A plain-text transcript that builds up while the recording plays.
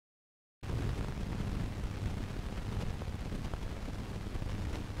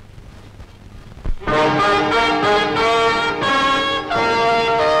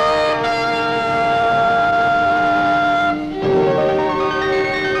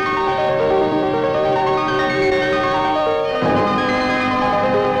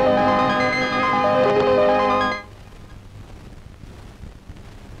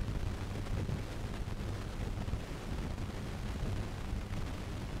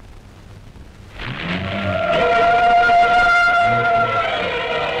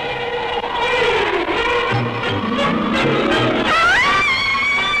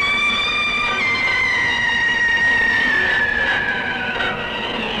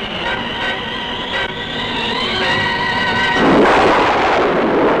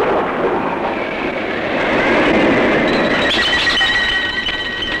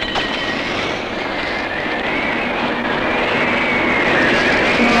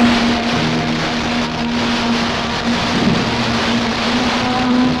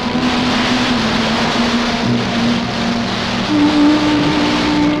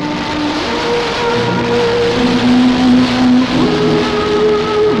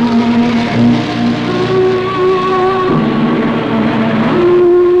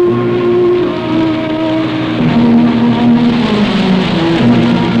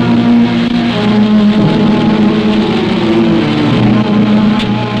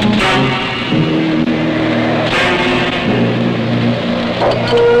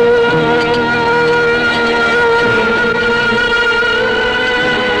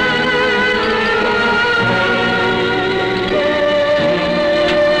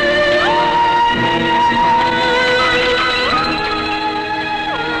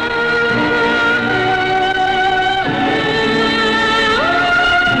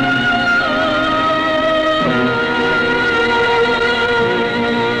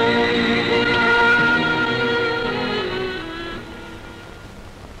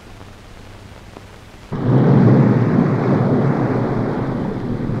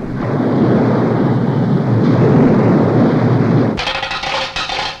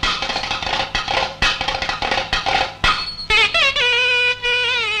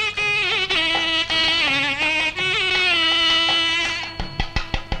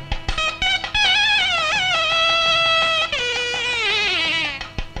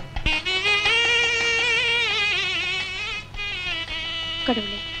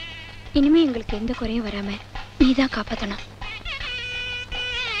கடவுளே, இனிமே எங்களுக்கு எந்த குறையும் வராம நீதான் காப்பாத்தணும்.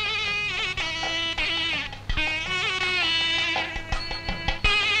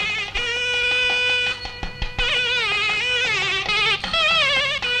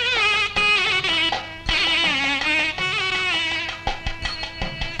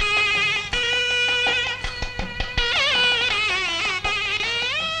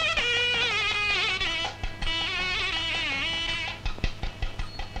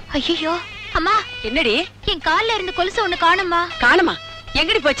 ஐயோ அம்மா, என்னடி? என் கால்ல இருந்து கொலுசு ஒண்ணு காணுமா? காணுமா?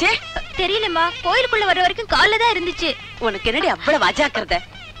 எங்கடி போச்சு? தெரியலம்மா, கோயிலுக்குள்ள வர வரைக்கும் கால்ல தான் இருந்துச்சு. உனக்கு என்னடி அவ்வளவு அஜாக்கிரதை?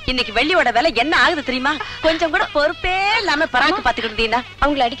 இன்னைக்கு வெள்ளியோட விலை என்ன ஆகுது தெரியுமா? கொஞ்சம் கூட பொறுப்பே இல்லாம பராக்கு பாத்துக்கிட்டு இருந்தீங்கன்னா.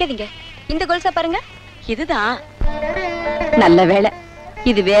 அவங்கள அடிக்காதீங்க. இந்த கொலுசா பாருங்க. இதுதான் நல்ல வேலை.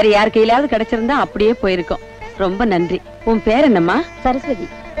 இது வேற யார் கையிலாவது கிடைச்சிருந்தா அப்படியே போயிருக்கும். ரொம்ப நன்றி. உன் பேர் என்னம்மா? சரஸ்வதி.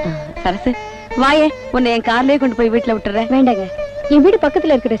 சரசு, வாயே, உன்னை என் கார்லயே கொண்டு போய் வீட்டுல விட்டுறேன். வேண்டாங்க, என் வீடு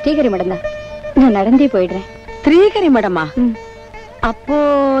பக்கத்துல இருக்கிற ஸ்ரீஹரி மடம் தான். நான் நடந்தே போயிடுறேன். ஸ்ரீஹரி மடமா? அப்போ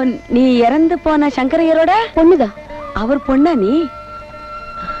நீ இறந்து போன சங்கர ஐயரோட பொண்ணுதான். அவர் பொண்ணா நீ?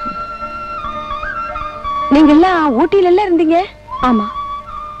 நீங்க எல்லாம் ஊட்டியில எல்லாம் இருந்தீங்க? ஆமா,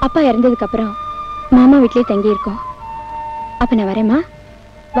 அப்பா இறந்ததுக்கு அப்புறம் மாமா வீட்லயே தங்கி இருக்கோம். அப்ப நான் வரேம்மா.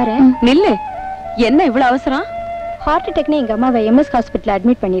 வரேன். நில்லு, என்ன இவ்வளவு அவசரம்? ஹார்ட் அட்டாக்னு எங்க அம்மாவை எம்எஸ் ஹாஸ்பிட்டல்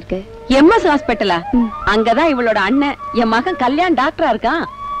அட்மிட் பண்ணிருக்கு. எம்எஸ் ஹாஸ்பிட்டலா? அங்கதான் இவளோட அண்ணன் என் மகன் கல்யாண் டாக்டரா இருக்கான்.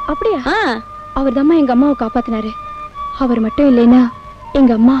 அப்படியா? அவர் தான் எங்க அம்மாவை காப்பாத்தினாரு. அவர் மட்டும் இல்லைன்னா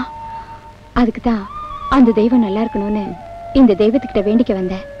எங்க அம்மா. அதுக்குதான் அந்த தெய்வம் நல்லா இருக்கணும்னு இந்த தெய்வத்துக்கிட்ட வேண்டிக்க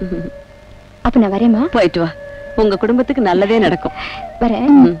வந்தேன். அப்ப நான் வரேம்மா. போயிட்டு வா, உங்க குடும்பத்துக்கு நல்லதே நடக்கும்.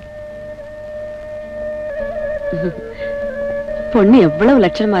 வரேன். பொண்ணு எவ்வளவு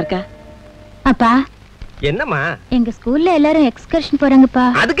லட்சணமா இருக்கா. அப்பா, என்னம்மா? எங்க ஸ்கூல்ல எல்லாரும் எக்ஸ்கர்ஷன் போறாங்கப்பா.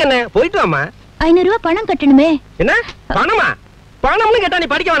 அதுக்கு என்ன, போயிட்டு வாமா. 500 ரூபாய் பணம் கட்டணுமே. என்ன பணமா? பணம்னு கேட்டா நீ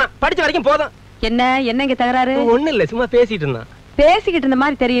படிக்க வேணாம், படிச்ச வரைக்கும் போதும். என்ன என்ன இங்க தகராறு? ஒண்ணு இல்ல, சும்மா பேசிட்டு இருந்தான். பேசிக்கிட்டு இருந்த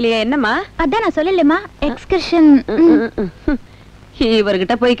மாதிரி தெரியலையே, என்னம்மா? அதான் நான் சொல்லலமா, எக்ஸ்கர்ஷன்.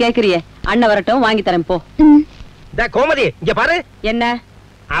 இவர்கிட்ட போய் கேக்குறியே, அண்ணன் வரட்டும் வாங்கி தரேன் போ. கோமதி, இங்க பாரு. என்ன?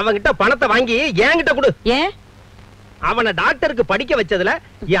 அவங்கிட்ட பணத்தை வாங்கி என்கிட்ட கொடு. ஏன்? அவனை டாக்டருக்கு படிக்க வச்சதுல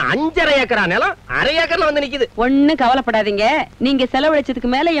என் 5.5 ஏக்கரா நிலம் 1/2 ஏக்கர்ல வந்து நிக்குது. ஒண்ணு கவலைப்படாதீங்க, நீங்க செலவழிச்சதுக்கு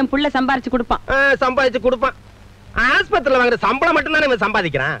மேல என் புள்ள சம்பாரிச்சு கொடுப்பான். சம்பாதிச்சு கொடுப்பான். ஆஸ்பத்திரியில வாங்குற சம்பளம் மட்டும் தானே இவன்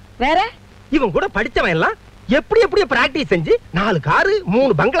சம்பாதிக்கிறான். வேற இவன் கூட படிச்சவன் எல்லாம் எப்படி பிராக்டிஸ் செஞ்சு 4 காரு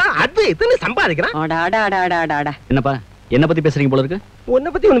 3 பங்களா அது இதுன்னு சம்பாதிக்கிறான். என்னப்பா, என்ன பத்தி பேசுறீங்க போல இருக்கு? உன்னை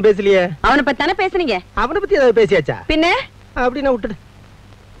பத்தி ஒண்ணு பேசலையே. அவனை பத்தி தானே பேசுனீங்க. அவனை பத்தி ஏதாவது பேசியாச்சா? பின்ன அப்படின்னா விட்டுடு.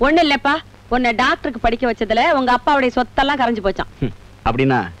 ஒண்ணு இல்லப்பா, உன்னை டாக்டருக்கு படிக்க வச்சதுல உங்க அப்பாவுடைய சொத்தெல்லாம் கரைஞ்சு போச்சான்.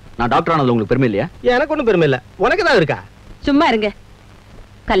 அப்படின்னா நான் டாக்டர் ஆனது உங்களுக்கு பெருமை இல்லையா? எனக்கு ஒண்ணும் பெருமை இல்ல, உனக்கு தான் இருக்கா? சும்மா இருங்க.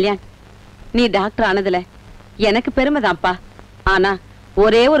 கல்யாண், நீ டாக்டர் ஆனதுல எனக்கு பெருமைதான்ப்பா. ஆனா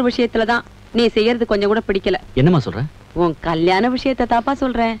ஒரே ஒரு விஷயத்துலதான் நீ செய்யறது கொஞ்சம் கூட பிடிக்கல. என்னமா சொல்ற? உன் கல்யாண விஷயத்தை தாப்பா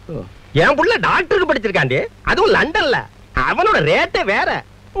சொல்றேன். என் புள்ள டாக்டருக்கு படிச்சிருக்காண்டி, அதுவும் லண்டன்ல. அவனோட ரேட்டே வேற.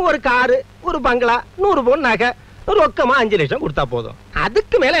 ஒரு காரு, ஒரு பங்களா, 100 பவுன் நகை, ரொக்கமா 5 லட்சம் கொடுத்தா போதும்.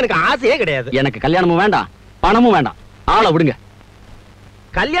 அதுக்கு மேல எனக்கு ஆசையே கிடையாது. எனக்கு கல்யாணமும் வேண்டாம், பணமும் வேண்டாம். ஆளை விடுங்க.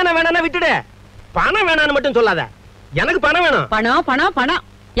 கல்யாணம் வேணாம்னா விட்டுடு, பணம் வேணாம்னு மட்டும் சொல்லாத. எனக்கு பணம் வேணும். பணம் பணம் பணம்.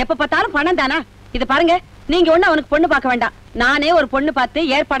 எப்ப பார்த்தாலும் பணம் தானா? இது பாருங்க, நீங்க ஒண்ணு அவனுக்கு பொண்ணு பார்க்க வேண்டாம். நானே ஒரு பொண்ணு பார்த்து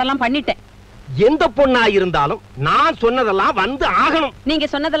ஏற்பாடெல்லாம் பண்ணிட்டேன். எந்த பொண்ணா இருந்தாலும் நான் சொன்னதெல்லாம் வந்து ஆகணும். நீங்க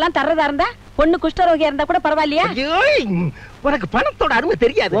சொன்னதெல்லாம் தர்றதா இருந்தா பொண்ணு குஷ்டரோகியா இருந்தா கூட பரவாயில்லையா? உனக்கு பணத்தோட அருமை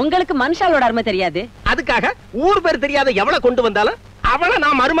தெரியாது. உங்களுக்கு மனுஷாலோட அருமை தெரியாது. அதுக்காக ஊர் பேர் தெரியாத எவ்வளவு கொண்டு வந்தாலும் அவளை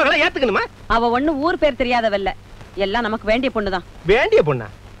நான் மருமகளை ஏத்துக்கணுமா? அவ ஒண்ணு ஊர் பேர் தெரியாதவல்ல, எல்லாம் நமக்கு வேண்டிய பொண்ணுதான். வேண்டிய பொண்ணா?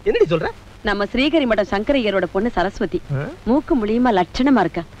 என்னடி சொல்ற? நம்ம ஸ்ரீஹரி மடம் சங்கர ஐயரோட பொண்ணு சரஸ்வதி. மூக்கு முழியுமா லட்சணமா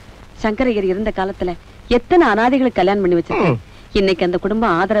இருக்கா. சங்கர ஐயர் இருந்த காலத்துல எத்தனை அனாதைகளுக்கு கல்யாணம் பண்ணி வச்சிருக்கேன். இன்னைக்கு அந்த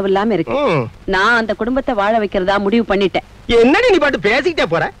குடும்பம் ஆதரவு இல்லாம இருக்கு. நான் அந்த குடும்பத்தை வாழ வைக்கிறதா முடிவு பண்ணிட்டேன். என்னடி நீ பாட்டு பேசிக்கிட்டே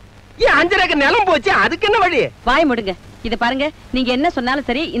போற? ஏன் 5 ஏக்கர் நிலம் போச்சு, அதுக்கு என்ன வழி? வாய் முடுங்க. இத பாருங்க, நீங்க என்ன சொன்னாலும்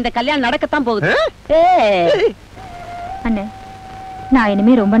சரி, இந்த கல்யாணம் நடக்கத்தான் போகுது. அண்ணே, நான்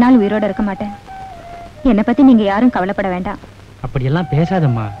இனிமே ரொம்ப நாள் உயிரோட இருக்க மாட்டேன். என்னை பத்தி நீங்க யாரும் கவலைப்பட வேண்டாம். அப்படியெல்லாம்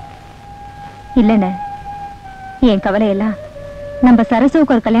பேசாதம்மா. இல்லண்ணே, என் கவலையெல்லாம் நம்ம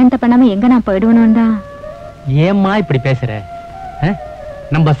சரசுக்கு ஒரு கல்யாணத்தை பண்ணாம எங்க நான் போயிடுவேணும் தான். ஏம்மா இப்படி பேசுற?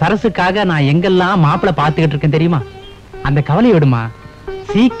 நம்ம சரசுக்காக நான் எங்கெல்லாம் மாப்பிள்ள பாத்துக்கிட்டு இருக்கேன் தெரியுமா? அந்த கவலையை விடுமா.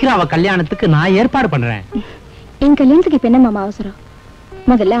 சீக்கிரம் அவ கல்யாணத்துக்கு நான் ஏற்பாடு பண்றேன். என் கல்யாணத்துக்கு இப்ப என்ன மாமா அவசரம்?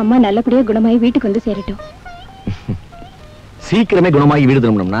 முதல்ல அம்மா நல்லபடியா குணமாயி வீட்டுக்கு வந்து சேரட்டும். சீக்கிரமே குணமாகி வீடு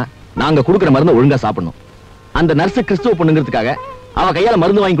திரும்பணும்னா நாங்க குடுக்கிற மருந்து ஒழுங்கா சாப்பிடணும். அந்த நர்ஸ் கிறிஸ்துவ பொண்ணுங்கிறதுக்காக அவ கையால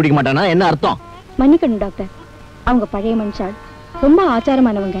மருந்து வாங்கி குடிக்க மாட்டானா என்ன அர்த்தம்? மன்னிக்கணும் டாக்டர், அவங்க பழைய மனுஷால் ரொம்ப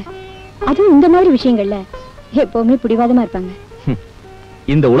ஆச்சாரமானவங்க. அதுவும் இந்த மாதிரி விஷயங்கள்ல எப்பவுமே பிடிவாதமா இருப்பாங்க.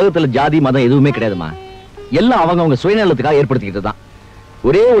 இந்த உலகத்துல ஜாதி மதம் எதுவுமே கிடையாதுமா. எல்லாம் அவங்க சுயநலத்துக்காக ஏற்படுத்திக்கிட்டு தான்.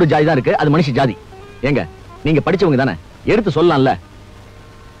 ஒரே ஒரு ஜாதி தான் இருக்கு, அது மனுஷ ஜாதி. ஏங்க, நீங்க படிச்சவங்க தானே, எடுத்து சொல்லலாம்ல.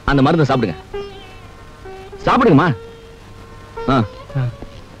 அந்த மருந்தை சாப்பிடுங்க. சாப்பிடுங்கம்மா.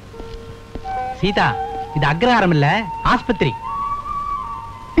 சீதா, இது அக்ரஹாரம் இல்ல, ஆஸ்பத்திரி.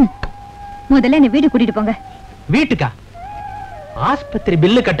 முதல்ல என்ன வீடு கூட்டிட்டு போங்க. வீட்டுக்கா? ஆஸ்பத்திரி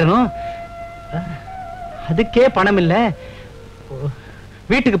பில்லு கட்டணும், அதுக்கே பணம் இல்ல.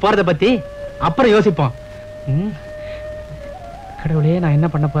 வீட்டுக்கு போறத பத்தி அப்புறம் யோசிப்போம். கடவுளே, நான் என்ன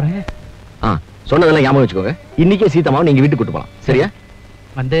பண்ண போறேன்? சொன்னதெல்லாம் ஞாபகம் வச்சுக்கோங்க. இன்னைக்கே சீதாமாவை நீங்க வீட்டுக்கு கூட்டு போலாம், சரியா?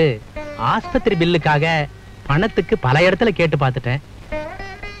 வந்து ஆஸ்பத்திரி பில்லுக்காக பணத்துக்கு பல இடத்துல கேட்டு பார்த்துட்டேன்.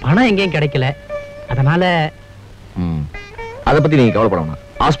 பணம் எங்கேயும் கிடைக்கல. அதனால அத பத்தி நீங்க கவலைப்படாம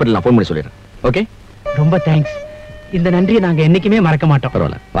ஹாஸ்பிடல் நான் போன் பண்ணி சொல்லிடுறேன். ஓகே, ரொம்ப தேங்க்ஸ். இந்த நன்றியை நாங்க என்னைக்குமே மறக்க மாட்டோம்.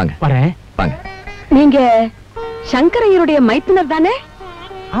 பரவாயில்ல, வாங்க. வரேன். வாங்க. நீங்க சங்கர ஐயருடைய மைத்துனர் தானே?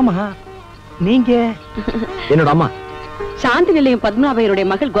 ஆமா. நீங்க? என்னோட அம்மா சாந்தி நிலையம் பத்மநாபையருடைய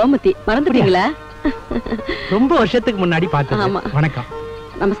மகள் கோமதி. மறந்துட்டீங்களா? ரொம்ப வருஷத்துக்கு முன்னாடி பார்த்தேன். ஆமா. வணக்கம்.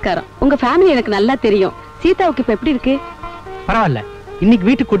 நமஸ்காரம். உங்க ஃபேமிலி எனக்கு நல்லா தெரியும். சீதாவுக்கு இப்ப எப்படி இருக்கு? பரவாயில்ல, இன்னைக்கு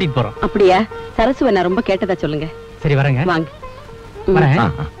வீட்டுக்கு கூட்டிட்டு போறோம். அப்படியா? சரசுவை நான் ரொம்ப கேட்டதா சொல்லுங்க. சரி, வரேங்க. வாங்க. வரேன்.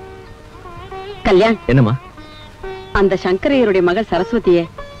 கல்யாண், என்னம்மா? அந்த சங்கரையருடைய மகள் சரஸ்வதியே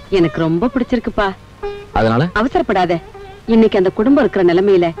எனக்கு ரொம்ப பிடிச்சிருக்குப்பா. அதனால அவசரப்படாத. இன்னைக்கு அந்த குடும்பம் இருக்கிற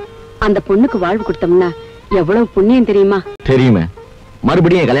நிலைமையில அந்த பொண்ணுக்கு வாழ்வு கொடுத்தோம்னா எவ்வளவு புண்ணியம் தெரியுமா? தெரியுமே.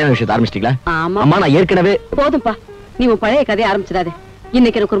 மறுபடியும் கல்யாண விஷயத்தை ஆரம்பிச்சிட்டீங்களா? ஆமா. அம்மா, நான் ஏற்கனவே. போதும்பா, நீ உன் பழைய கதையை ஆரம்பிச்சிடாதே.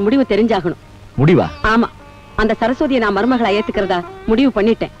 இன்னைக்கு எனக்கு ஒரு முடிவு தெரிஞ்சாகணும். முடிவா? ஆமா, அந்த சரஸ்வதியை நான் மருமகளை ஏத்துக்கிறதா முடிவு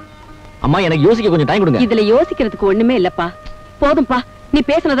பண்ணிட்டேன். அம்மா, எனக்கு யோசிக்க கொஞ்சம் டைம் கொடுங்க. இதுல யோசிக்கிறதுக்கு ஒண்ணுமே இல்லப்பா. போதும்பா, நீ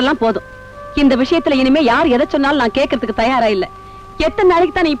பேசுனதெல்லாம் போதும். இந்த விஷயத்துல இனிமே யார் எதை சொன்னாலும் நான் கேட்கறதுக்கு தயாரா இல்ல. எத்தனை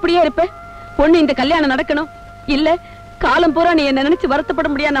நாளைக்கு தான் நீ இப்படியே இருப்ப? பொண்ணு இந்த கல்யாணம் நடக்கணும். இல்ல காலம் பூரா நீ என்ன நினைச்சு வருத்தப்பட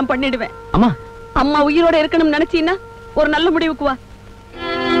முடியாது நான் பண்ணிடுவேன். அம்மா, அம்மா உயிரோட இருக்கணும்னு நினைச்சீன்னா ஒரு நல்ல முடிவுக்கு வா.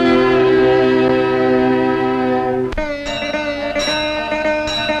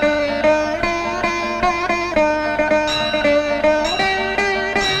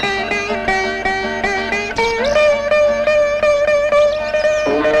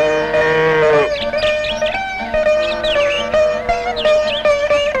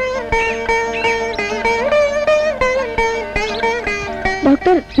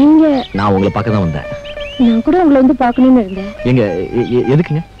 நீங்க? நான் உங்களை பார்க்க தான் வந்தேன். நான் கூட உங்களை வந்து பார்க்கணும்னு இருந்தேன். எங்க?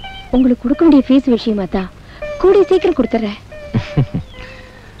 எதுக்குங்க? உங்களுக்கு கொடுக்க வேண்டிய ஃபீஸ் விஷயமா தான். கூடி சீக்கிரம் கொடுத்துறேன்.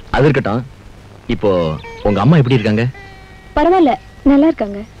 அது இருக்கட்டும். இப்போ உங்க அம்மா எப்படி இருக்காங்க? பரவாயில்ல, நல்லா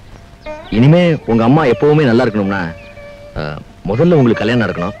இருக்காங்க. இனிமே உங்க அம்மா எப்பவுமே நல்லா இருக்கணும்னா முதல்ல உங்களுக்கு கல்யாணம்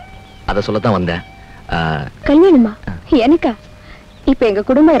நடக்கணும். அத சொல்லத்தான் வந்தேன். கல்யாணமா? எனக்கா? இப்ப எங்க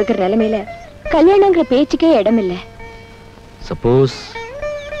குடும்பம் இருக்கிற நிலைமையில கல்யாணங்கிற பேச்சுக்கே இடம் இல்ல. சப்போஸ்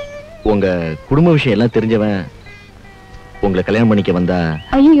உங்க குடும்ப விஷயம் எல்லாம் தெரிஞ்சவன் உங்களை கல்யாணம் பண்ணிக்க வந்தா?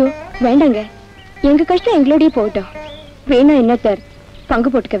 ஐயோ வேண்டாங்க, எங்க கஷ்டம் எங்களோடய போட்டோம். வேணா இன்னொருத்தர்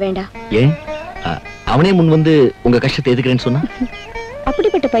பங்கு போட்டுக்க வேண்டாம். ஏன்? அவனே முன் வந்து உங்க கஷ்டத்தை எதுக்குறேன்னு சொன்னா?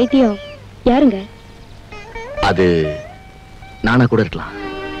 அப்படிப்பட்ட பைத்தியம் யாருங்க? அது நானா கூட இருக்கலாம்.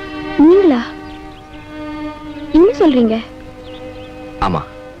 நீங்களா? என்ன சொல்றீங்க? ஆமா,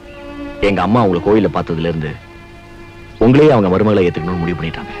 எங்க அம்மா உங்களை கோயில பார்த்ததுல இருந்து உங்களையே அவங்க மருமகளை ஏத்துக்கணும்னு முடிவு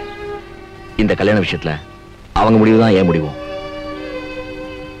பண்ணிட்டாங்க. இந்த கல்யாண விஷயத்துல அவங்க முடிவுதான் என் முடிவும்.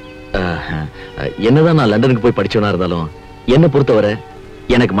 என்னதான் நான் லண்டனுக்கு போய் படிச்சவனா இருந்தாலும் என்ன பொறுத்தவரை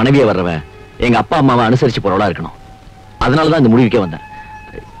எனக்கு மனைவியா வர்றவ எங்க அப்பா அம்மாவை அனுசரிச்சு போறவளா இருக்கணும். அதனாலதான் இந்த முடிவுக்கே வந்தேன்.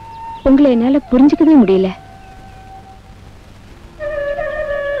 உங்களை என்னால புரிஞ்சுக்கவே முடியல.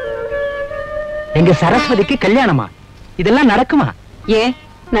 எங்க சரஸ்வதிக்கு கல்யாணமா? இதெல்லாம் நடக்குமா? ஏன்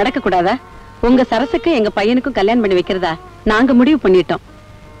நடக்க கூடாதா? உங்க சரசுக்கு எங்க பையனுக்கும் கல்யாணம் பண்ணி வைக்கிறதா நாங்க முடிவு பண்ணிட்டோம்.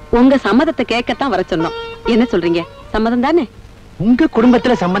 உங்க சம்மதத்தை கேட்கத்தான் வர சொன்னோம். என்ன சொல்றீங்க? சம்மதம் தானே? உங்க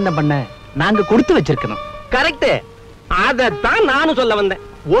குடும்பத்துல சம்பந்தம் பண்ண நாங்க கொடுத்து வச்சிருக்கணும். கரெக்ட். அதத்தான் நானும் சொல்ல வந்தேன்.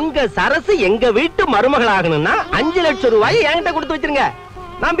 உங்க சரசு எங்க வீட்டு மருமகள் ஆகணும்னா 5 லட்சம் ரூபாய் என்கிட்ட கொடுத்து வச்சிருங்க.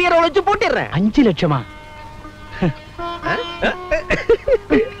 நான் பீரோ வச்சு போட்டிடுறேன். 5 லட்சமா?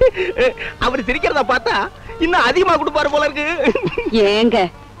 அவர் சிரிக்கிறத பார்த்தா இன்னும் அதிகமா கொடுப்பாரு போல இருக்கு. ஏங்க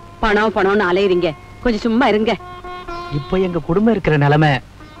பணம் பணம்னு அலையறீங்க, கொஞ்சம் சும்மா இருங்க. இப்ப எங்க குடும்பம் இருக்கிற நிலைமை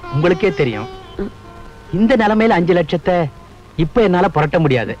உங்களுக்கே தெரியும். இந்த நிலைமையில 5 லட்சத்தை இப்ப என்னால புரட்ட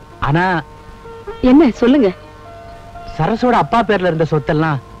முடியாது. ஆனா என்ன சொல்லுங்க? சரசோட அப்பா பேர்ல இருந்த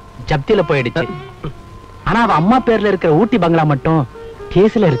சொத்தெல்லாம் ஜப்தியில போயிடுச்சு. ஆனா அவ அம்மா பேர்ல இருக்கிற ஊட்டி பங்களா மட்டும்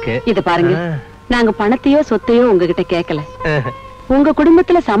கேஸ்ல இருக்கு. இத பாருங்க, நாங்க பணத்தையோ சொத்தையோ உங்ககிட்ட கேட்கல. உங்க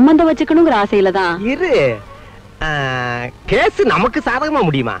குடும்பத்துல சம்பந்தம் வச்சுக்கணுங்கிற ஆசையில தான். இரு, கேஸ் நமக்கு சாதகமா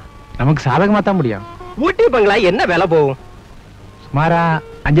முடியுமா? நமக்கு சாதகமா தான் முடியும். ஊட்டி பங்களா என்ன விலை போகும்? சுமாரா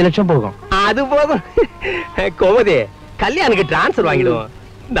 5 லட்சம் போகும். அது போதும். கோமதி, கல்யாணுக்கு டிரான்ஸ்ஃபர் வாங்கிடுவோம்.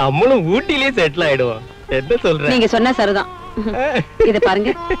 நம்மளும் ஊட்டிலேயே செட்டில் ஆயிடுவோம். என்ன சொல்ற? நீங்க சொன்ன சரிதான். இத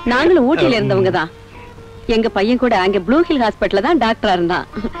பாருங்க, நாங்களும் ஊட்டில இருந்தவங்க தான். எங்க பையன் கூட அங்க ப்ளூ ஹில் ஹாஸ்பிடல்ல தான் டாக்டரா இருந்தான்.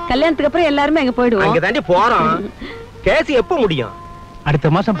 கல்யாணத்துக்கு அப்புறம் எல்லாருமே அங்க போயிடுவோம். அங்க தாண்டி போறோம். கேஸ் எப்ப முடியும்? அடுத்த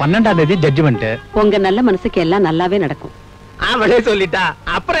மாசம் 12ஆம் தேதி ஜட்ஜ்மெண்ட். உங்க நல்ல மனசுக்கு எல்லாம் நல்லாவே நடக்கும். அவளே சொல்லிட்டா.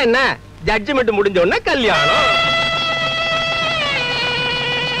 அப்புறம் என்ன, ஜட்ஜ்மெண்ட் முடிஞ்ச உடனே கல்யாணம்.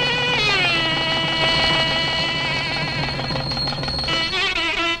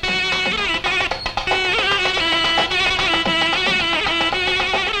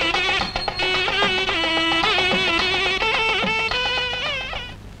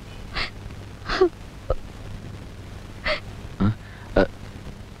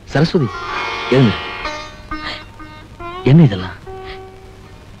 சரஸ்வதி, என்ன இதெல்லாம்?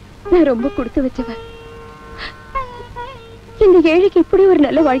 நான் ரொம்ப கொடுத்து வச்சவ. இந்த ஏழைக்கு இப்படி ஒரு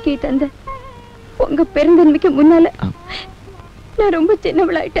நல்ல வாழ்க்கையை தந்த உங்க பெருந்தன்மைக்கு முன்னால நான் ரொம்ப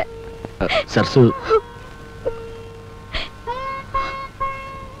சின்னவளாயிட்டேன். சரசு,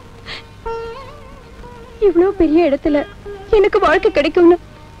 இவ்வளவு பெரிய இடத்துல எனக்கு வாழ்க்கை கிடைக்கும்னு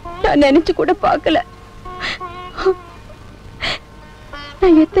நான் நினைச்சு கூட பார்க்கல.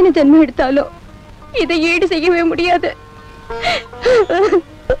 நான் எத்தனை ஜென்மம் எடுத்தாலும் இதை ஈடு செய்யவே முடியாது.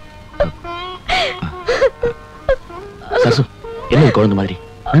 சரசு, என்ன குழந்தை மாதிரி?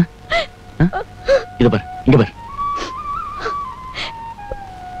 இத பாரு, இங்க பாரு.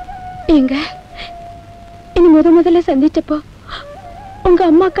 எங்க இனி முதல்ல சந்திச்சப்போ உங்க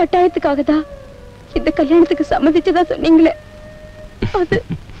அம்மா கட்டாயத்துக்காக தான் இந்த கல்யாணத்துக்கு சம்மதிச்சதா சொன்னீங்களே,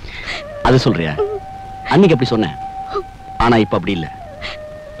 அது சொல்றியா? அன்னைக்கு அப்படி சொன்னேன். ஆனா இப்ப அப்படி இல்ல.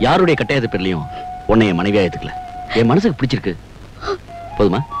 யாருடைய கட்டாயத்து பேர்லயும் உன்னை என் மனைவியா ஏத்துக்கல. என் மனசுக்கு பிடிச்சிருக்கு.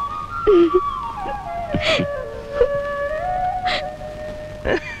 போதுமா?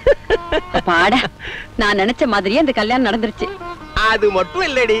 பாடா, நான் நினைச்ச மாதிரியே இந்த கல்யாணம் நடந்துருச்சு. அது மட்டும்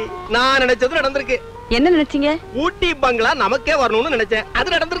இல்லடி, நான் நினைச்சது நடந்திருக்கு. என்ன நினைச்சீங்க? ஊட்டி பங்களா நமக்கே வரணும்னு நினைச்சேன்.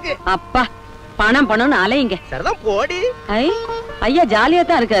 அது நடந்திருக்கு. அப்பா, பணம் பணம்னு அலையுங்க. சரிதான், போடி. ஐயா ஜாலியா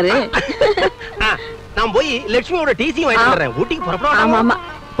தான் இருக்காரு. நான் போய் லட்சுமியோட டிசி வாங்கிட்டு வரேன். ஊட்டிக்கு புறப்படணும். ஆமா ஆமா,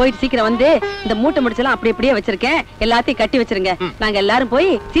 போயிட்டு சீக்கிரம் வந்து இந்த மூட்டை முடிச்சலாம் அப்படி அப்படியே வச்சிருக்கேன், எல்லாத்தையும் கட்டி வச்சிருங்க. நாங்க எல்லாரும் போய்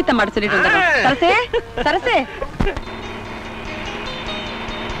சீத்தம்மாட்ட சொல்லிட்டு வந்துடுறோம். சரசே, சரசே.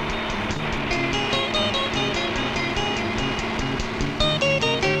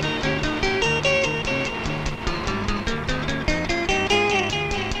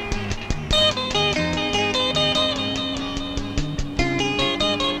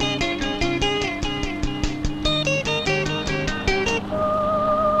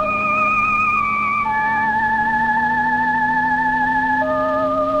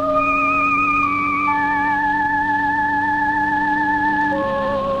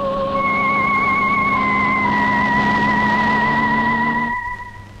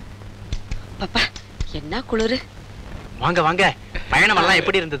 என்ன குளிரு. வாங்க வாங்க, பயணம் எல்லாம்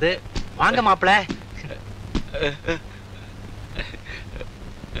எப்படி இருந்தது? வாங்க மாப்பிள.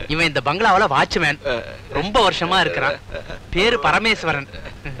 இவன் இந்த பங்களாவில வாட்ச்மேன், ரொம்ப வருஷமா இருக்கிறான். பேரு பரமேஸ்வரன்.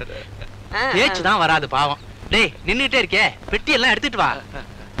 பேச்சுதான் வராது பாவம். டேய், நின்னுட்டே இருக்கே, பெட்டி எல்லாம் எடுத்துட்டு வா.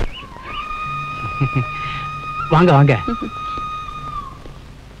 வாங்க வாங்க.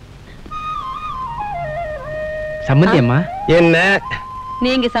 சம்மந்தி அம்மா. என்ன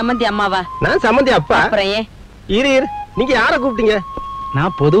நீங்க சம்மந்தி அம்மாவா? நான் சம்மந்தி அப்பா. அப்புறம் ஏன்? இரு நீங்க யார கூப்பிட்டீங்க?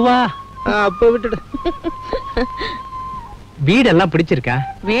 நான் பொதுவா. அப்ப விட்டுடு. வீடெல்லாம் பிடிச்சிருக்கா?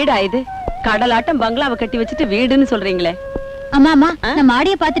 வீடா இது? கடலாட்டம் பங்களாவை கட்டி வச்சுட்டு வீடுன்னு சொல்றீங்களே. அம்மா அம்மா நான்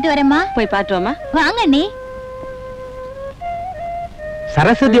மாடியை பார்த்துட்டு வரேம்மா. போய் பாத்துவாமா. வாங்க நீ.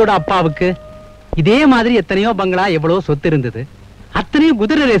 சரஸ்வதியோட அப்பாவுக்கு இதே மாதிரி எத்தனையோ பங்களா எவ்வளவு சொத்து இருந்தது. அத்தனையும்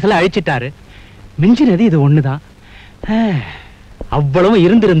குதிரை ரேஸ்ல அழிச்சிட்டாரு. மிஞ்சினது இது ஒண்ணுதான். அவ்வளவு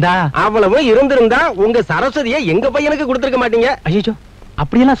இருந்திருந்தா உங்க சரஸ்வதியை எங்க பையனுக்கு கொடுத்திருக்க மாட்டீங்க. ஐயோ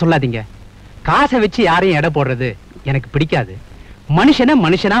அப்படியெல்லாம் சொல்லாதீங்க. காசை வச்சு யாரையும் எடை போடுறது எனக்கு பிடிக்காது. மனுஷனை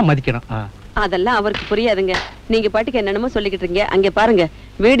மனுஷனா மதிக்கணும். அதெல்லாம் அவருக்கு புரியாதுங்க. நீங்க பாட்டுக்கு என்னென்னமோ சொல்லிக்கிட்டு இருக்கீங்க. அங்க பாருங்க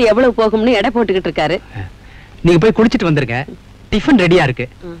வீடு எவ்வளவு போகும்னு எடை போட்டுக்கிட்டு இருக்காரு. நீங்க போய் குடிச்சிட்டு வந்துருங்க. டிஃபன் ரெடியா இருக்கு.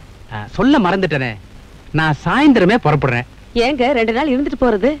 சொல்ல மறந்துட்டேனே, நான் சாயந்தரமே புறப்படுறேன். ஏங்க 2 நாள் இருந்துட்டு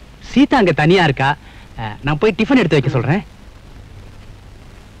போறது? சீதா அங்க தனியா இருக்கா. நான் போய் டிஃபன் எடுத்து வைக்க சொல்றேன்.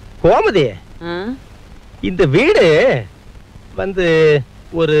 கோமதி, இந்த வீடு வந்து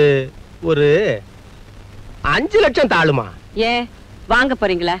ஒரு 5 லட்சம் தாளுமா? ஏன் வாங்க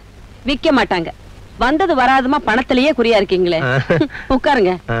போறீங்களா? விக்க மாட்டாங்க. வந்தது வராதுமா பணத்திலேயே குறியா இருக்கீங்களே.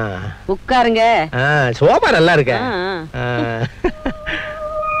 உட்காருங்க உட்காருங்க. சோபா நல்லா இருக்க.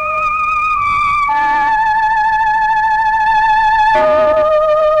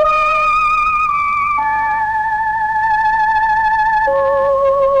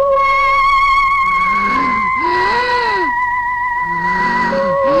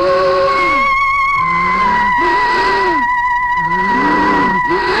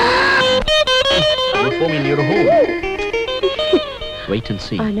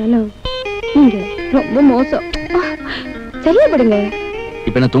 ரொம்ப மோசம். சரியா படுங்க.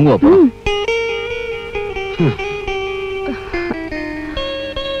 இப்ப என்ன தூங்குவா?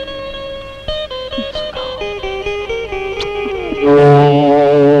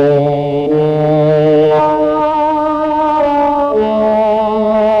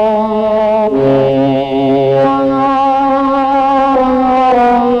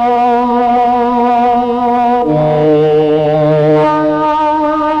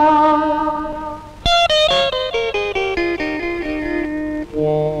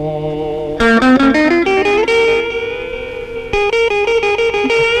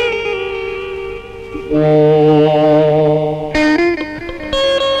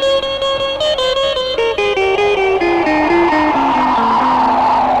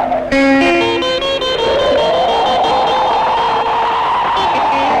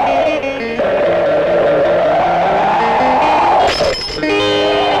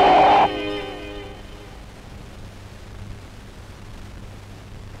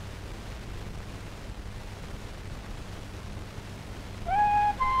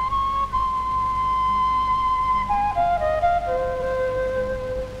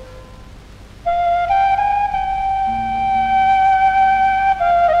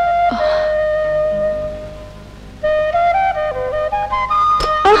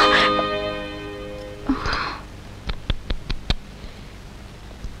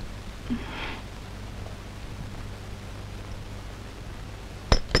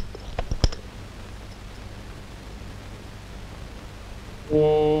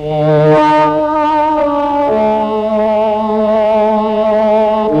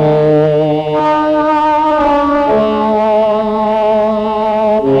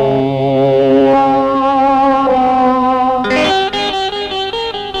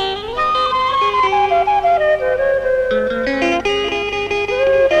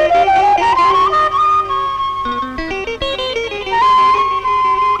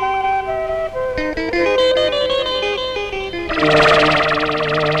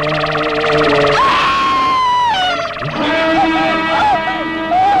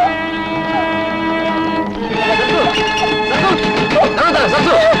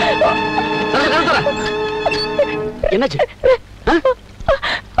 என்னாச்சு?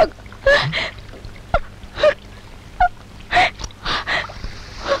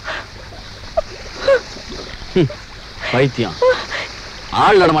 பைத்தியம்.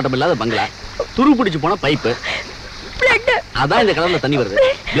 ஆள் நடமாட்டம் இல்லாத பங்களா, துரு பிடிச்சு போன பைப்பு, அதான் இந்த கலர்ல தண்ணி வருது.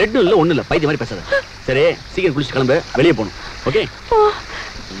 பிளட் இல்ல ஒண்ணு இல்ல. பைத்திய மாதிரி பேசாத. சரி சீக்கிரம் குளிச்சு கிளம்பு, வெளியே போகணும். ஓகே?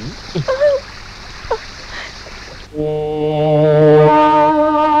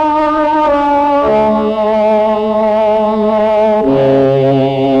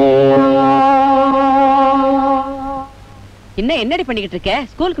 இன்னும் என்னடி பண்ணிக்கிட்டு இருக்க?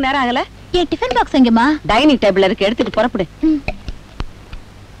 ஸ்கூலுக்கு நேரம் ஆகல? ஏன் டிஃபன் பாக்ஸ் எங்கம்மா? டைனிங் டேபிள்ல இருக்கு, எடுத்துட்டு புறப்படு.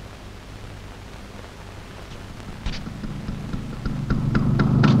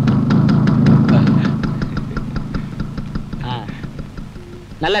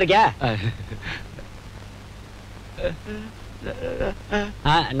 நல்லா இருக்கியா?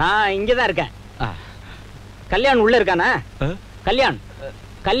 நான் இங்கதான் இருக்கேன். கல்யாண் உள்ள இருக்கானா? கல்யாண்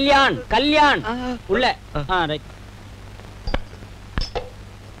கல்யாண் கல்யாண் உள்ள.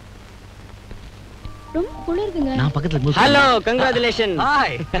 ரொம்ப குளிருதுங்க. நான் பக்கத்துல. Hello, congratulation.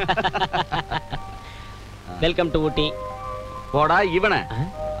 Hi. Welcome to ஊட்டி. போடா இவன.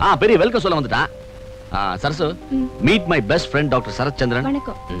 பெரிய வெல்கம் சொல்ல வந்துட்டான். Sarasu, meet my best friend doctor சரத்சந்திரன்.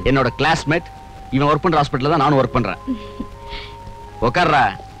 வணக்கம். என்னோட கிளாஸ்மேட். இவன் ஒர்க் பண்ற ஹாஸ்பிடல்ல தான் நானும் ஒர்க் பண்றேன். உட்கார்றா.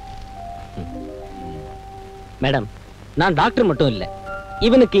 மேடம், நான் டாக்டர் மட்டும் இல்ல,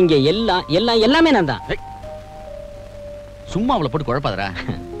 இவனுக்கு இங்க எல்லாமே நான் தான். சும்மா அவளை போட்டு குழப்பாதடா.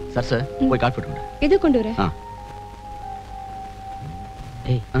 சரசு, போய் காஃபி போட்டு. இது கொண்டு வர.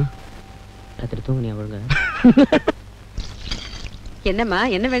 டேய், ராத்திரி தூங்குனியா ஒழுங்கா? என்னம்மா,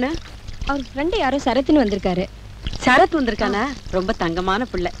 என்ன வேணும்? அவர் ஃப்ரெண்ட் யாரோ சரத்னு வந்திருக்காரு. சரத் வந்திருக்கானா? ரொம்ப தங்கமான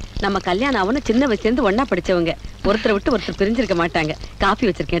பிள்ளை. நம்ம கல்யாணம் அவனும் சின்ன வயசுல இருந்து ஒண்ணா படிச்சவங்க. ஒருத்தரை விட்டு ஒருத்தர் பிரிஞ்சிருக்க மாட்டாங்க. காஃபி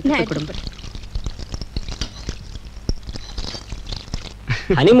வச்சிருக்கேன், குடும்பம்.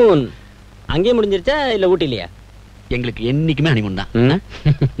 ஹனிமூன் அங்கேயே முடிஞ்சிருச்சா இல்ல ஊட்டிலையா? எங்களுக்கு என்னைக்குமே ஹனிமூன் தான்.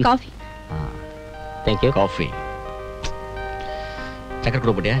 காஃபி. Thank you. காஃபி. சக்கரை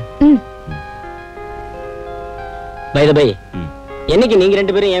கூட போட்டியா? பை தி பை, என்னைக்கு நீங்க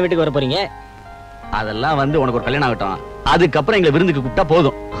ரெண்டு பேரும் என் வீட்டுக்கு வர போறீங்க? அதெல்லாம் வந்து உனக்கு ஒரு கல்யாணம் ஆகட்டும், அதுக்கப்புறம் எங்களை விருந்துக்கு கூப்பிட்டா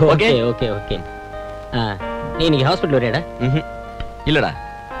போதும். Okay okay okay. நீ இன்னைக்கு ஹாஸ்பிடல் வரையாடா? இல்லடா,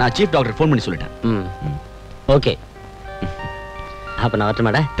 நான் சீஃப் டாக்டர் ஃபோன் பண்ணி சொல்லிட்டேன். ஓகே, அப்ப நான்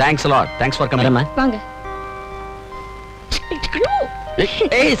வரட்டுமாடா? Thanks a lot. Thanks for coming. வாங்க.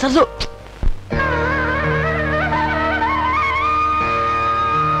 ஏய் சரசு,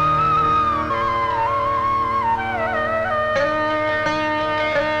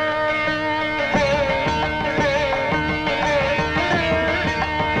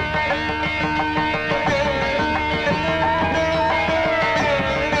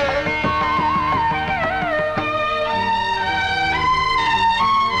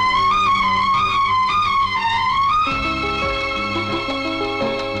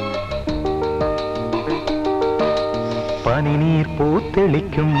 பனிநீர்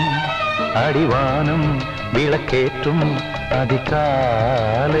பூத்தெளிக்கும் அடிவானம் விளக்கேற்றும்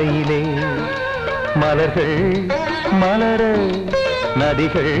அதிகாலையிலே மலர்கள் மலர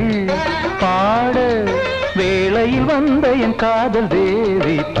நதிகள் பாட வேளையில் வந்த என் காதல்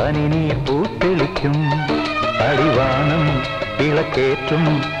தேவி. பனிநீர் பூத்தெளிக்கும் அடிவானம் விளக்கேற்றும்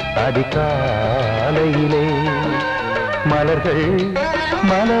அதிகாலையிலே மலர்கள்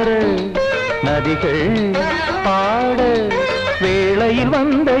மலர நதிகள் பாட வேளையில்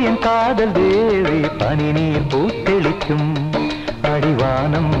வந்த என் காதல் தேவி. பனிநீர் பூத்தெளிக்கும்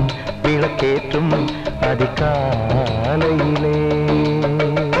அடிவானம் விளக்கேற்றும் அதிகாலையிலே.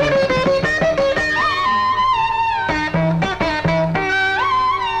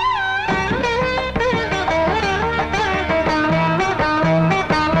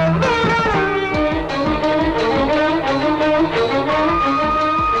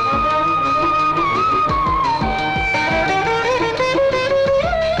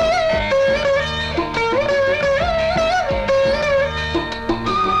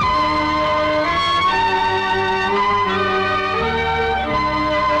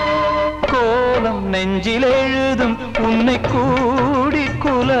 நெஞ்சில் எழுதும் உன்னை கூடி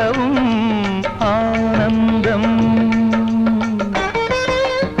குலவும் ஆனந்தம்.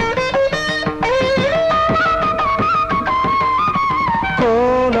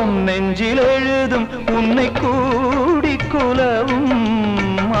 கோலம் நெஞ்சில் எழுதும் உன்னை கூடி குலவும்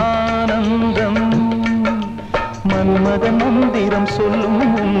ஆனந்தம். மன்மத மந்திரம் சொல்லும்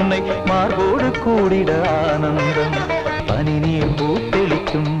உன்னை மார்போடு கூடிட ஆனந்தம். பனிநீர்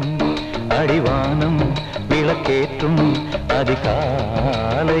பூத்தெளிக்கும் அடிவானம் விளக்கேற்றும்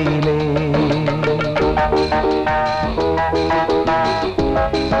அதிகாலையிலே.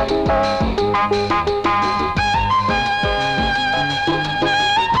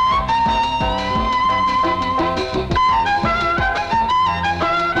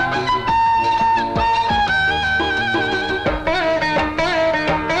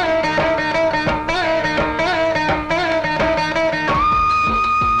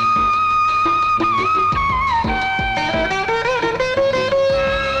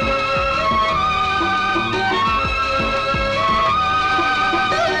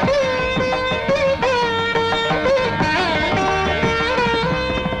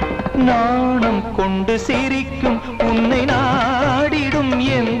 நாணம் கொண்டு சிரிக்கும் உன்னை நாடிடும்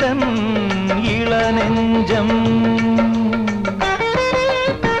எந்தன் இளநெஞ்சம்.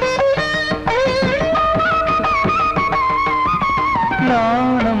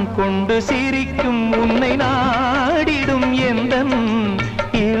 நான்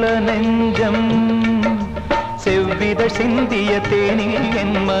நெஞ்சம் செவ்வித சிந்திய தேனில்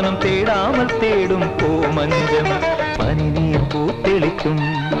என் மனம் தேடாமல் தேடும் கோமஞ்சம் பனி நீர் பூத்தெளிக்கும்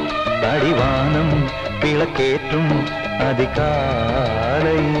அடிவானம் விளக்கேற்றும்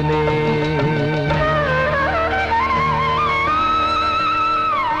அதிகாலையிலே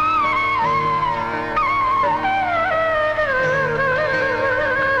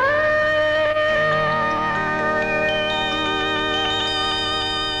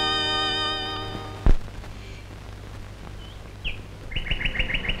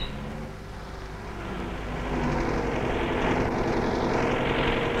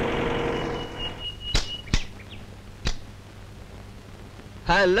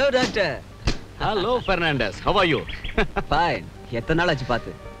Hello, doctor. Hello, Fernandez. How are you? Fine. எத்தனை நாள் ஆச்சு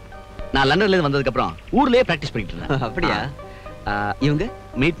பாத்து? நான் லண்டன்ல இருந்து வந்ததுக்கு அப்புறம் ஊர்லயே பிராக்டிஸ் பண்ணிட்டு இருந்தேன். அப்படியா? இவங்க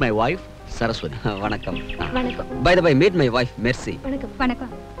meet my wife சரஸ்வதி. வணக்கம். வணக்கம். By the way, meet my wife Mercy. வணக்கம்.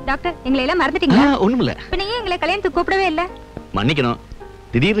 வணக்கம். டாக்டர், எங்களை எல்லாம் மறந்துட்டீங்களா? ஒண்ணுமில்ல. பின்ன ஏன் எங்களை கல்யாணத்துக்கு கூப்பிடவே இல்ல? மன்னிக்கணும்.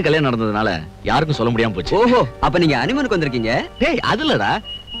 திடீர்னு கல்யாணம் நடந்ததுனால யாருக்கும் சொல்ல முடியாம போச்சு. ஓஹோ, அப்ப நீங்க ஹனிமூனுக்கு வந்திருக்கீங்க? டேய், அதுலடா.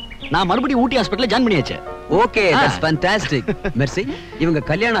 நான் மறுபடியும் ஊட்டி ஹாஸ்பிடல்ல ஜாயின் பண்ணியாச்சு. Okay, that's fantastic. Mercy, இவங்க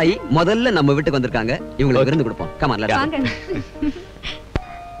கல்யாணம் ஆகி முதல்ல நம்ம வீட்டுக்கு வந்திருக்காங்க. இவங்களுக்கு விருந்து கொடுப்போம். Come on, let's go.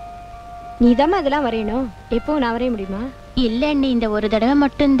 நீதான் அதெல்லாம் வரையணும். எப்போ நான் வரைய முடியுமா? இல்ல அண்ணி, இந்த ஒரு தடவை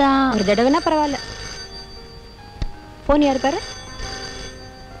மட்டும்தான். ஒரு தடவைனா பரவாயில்ல. போன் யாரு பாரு.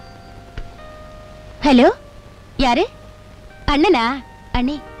 ஹலோ, யாரு? அண்ணனா?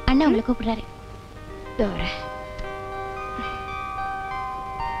 அண்ணி, அண்ணா உங்களை கூப்பிடுறாரு. தோற.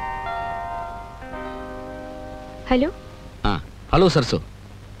 ஹலோ. ஹலோ சரசு.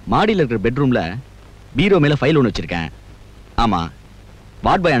 மாடியில் இருக்கிற பெட்ரூம்ல பீரோ மேல ஃபைல் ஒன்று வச்சிருக்கேன். ஆமா,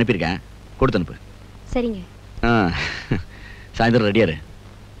 வார்ட் பாய் அனுப்பியிருக்கேன். கொடுத்து அனுப்பு. சரிங்க. சாயந்தரம் ரெடியாரு.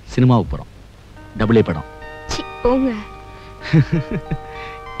 சினிமாவுக்கு போறோம். டபுள் ஏ படம். போங்க.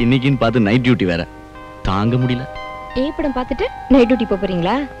 இன்னைக்குன்னு பார்த்து நைட் டியூட்டி வேற. தாங்க முடியல. ஏ படம் பார்த்துட்டு நைட் டியூட்டி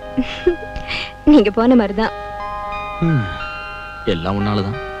போறீங்களா? நீங்க போன மாதிரிதான். எல்லாம்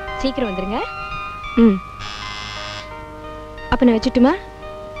உன்னாலதான். சீக்கிரம் வந்துருங்க. அப்ப நான் வச்சுட்டுமா?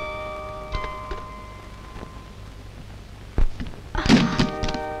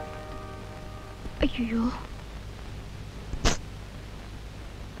 ஐயோ,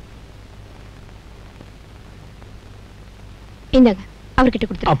 இந்தாங்க, அவர்கிட்ட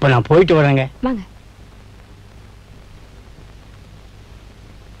கொடுத்துருங்க. அப்ப நான் போயிட்டு வரேங்க. வாங்க.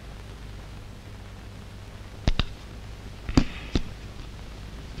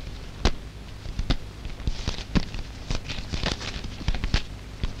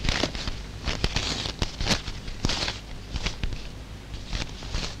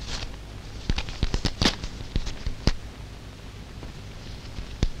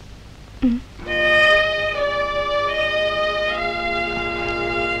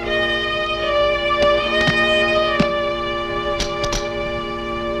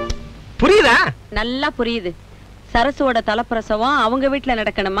 புரியுதா? நல்லா புரியுது. சரசுவோட தலைப்பிரசவம் அவங்க வீட்டுல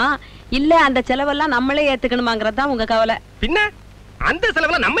நடக்கணுமா, இல்ல அந்த செலவெல்லாம் நம்மளே ஏத்துக்கணுமாங்கறதா உங்க கவலை. பின்ன அந்த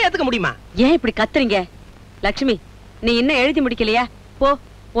செலவெல்லாம் நம்ம ஏத்துக்க முடியுமா? ஏன் இப்படி கத்துறீங்க? லட்சுமி, நீ இன்னும் எழுதி முடிக்கலையா? போ,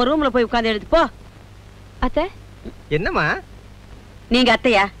 ஒரு ரூம்ல போய் உட்கார்ந்து எழுது போ. அத்தை. என்னம்மா? நீங்க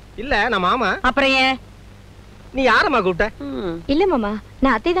அத்தையா? இல்ல, நான் மாமா. அப்புறம் ஏன் நீ யாரம்மா கூப்பிட்ட? இல்ல மாமா,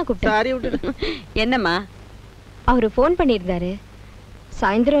 நான் அத்தை தான் கூப்பிட்டேன். சாரி விட்டுடு. என்னம்மா? அவரு போன் பண்ணியிருந்தாரு.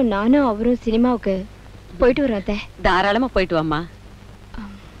 சாயந்தரம் நானும் அவரும் சினிமாவுக்கு போயிட்டு வரோம் அத்தை. தாராளமா போயிட்டு வாமா.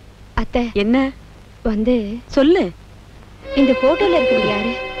 அத்தை. என்ன வந்து சொல்லு. இந்த போட்டோல இருக்கிறது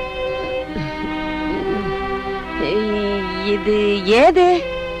யாரு? இது ஏது?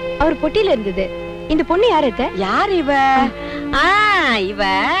 அவர் பொட்டியில இருந்தது. இந்த பொண்ணு யாரு அத்தை? யார் இவ? இவ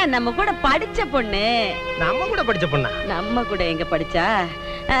நம்ம கூட படிச்ச பொண்ணு. நம்ம கூட படிச்ச பொண்ணா? நம்ம கூட எங்க படிச்சா?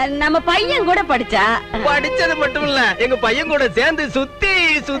 நம்ம பையன் கூட படிச்சா. படிச்சது மட்டும் இல்ல, எங்க பையன் கூட சேர்ந்து சுத்தி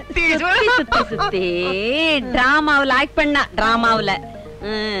சுத்தி சுத்தி சுத்தி டிராமாவுல ஆக்ட் பண்ணா. டிராமாவுல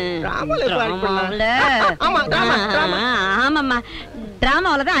ஆமாமா,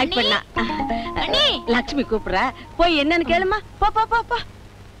 டிராமாவுல தான் ஆக்ட் பண்ணா. லட்சுமி கூப்பிடுற, போய் என்னன்னு கேளுமா. போ போ போ போ.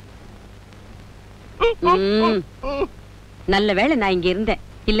 நல்ல வேளை நான் இங்க இருந்தேன்.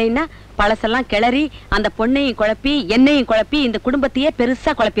 இல்லைன்னா பழசெல்லாம் கிளறி அந்த பொண்ணையும் குழப்பி என்னையும் குழப்பி இந்த குடும்பத்தையே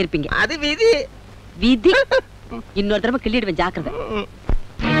பெருசா குழப்பி இருப்பீங்க. அது விதி. விதி. இன்னொரு தடவை கிள்ளிடுவேன், ஜாக்கிரதை.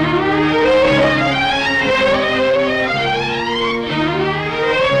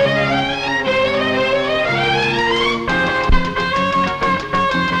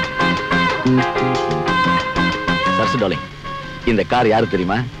 சரசு டார்லிங், இந்த கார் யாரு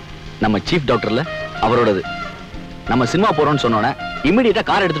தெரியுமா? நம்ம சீஃப் டாக்டர்ல அவரோடது. நம்ம சினிமா போறோம்னு சொன்னோன்னே இமிடியேட்டா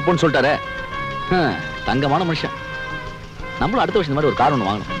கார் எடுத்துட்டு போன்னு சொல்லிட்டாரு. தங்கமான மனுஷன். நம்மளும் அடுத்த வருஷம் இந்த மாதிரி ஒரு கார் ஒன்று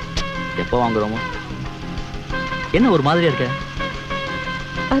வாங்கணும். எப்போ வாங்குறோமோ? என்ன ஒரு மாதிரியா இருக்க?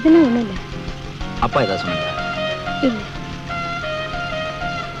 அதெல்லாம் ஒண்ணும் இல்ல. அப்பா ஏதாவது சொன்னீங்க? இல்ல.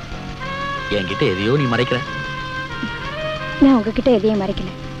 என்கிட்ட எதையோ நீ மறைக்கிற. நான் உங்ககிட்ட எதையும்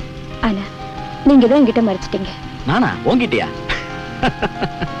மறைக்கல. ஆனா நீங்க தான் என்கிட்ட மறைச்சிட்டீங்க. நானா? உன்கிட்டயா?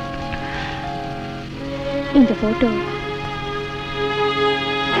 இந்த போட்டோ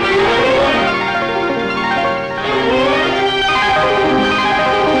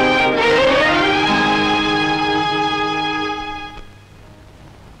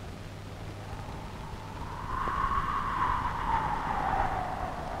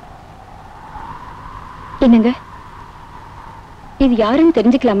என்னங்க? இது யாருன்னு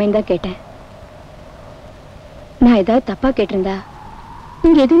தெரிஞ்சுக்கலாமேன்னு தான் கேட்டேன். நான் ஏதாவது தப்பா கேட்டிருந்தா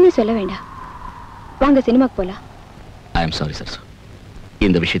நீங்க எதுவுமே சொல்ல வேண்டாம். வாங்க சினிமாக்கு போலாம். I am sorry sir.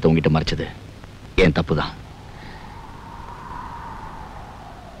 இந்த விஷயத்தை உங்ககிட்ட மறைச்சது என் தப்பு தான்.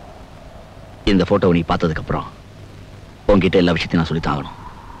 இந்த போட்டோவை நீ பார்த்ததுக்கு அப்புறம் உங்ககிட்ட எல்லா விஷயத்தையும் நான் சொல்லித்தான் ஆகணும்.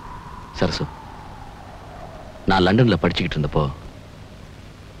 சரசு, நான் லண்டன்ல படிச்சுக்கிட்டு இருந்தப்போ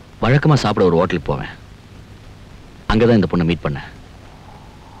வழக்கமா சாப்பிட ஒரு ஹோட்டலுக்கு போவேன். அங்கதான் இந்த பொண்ணை மீட் பண்ண.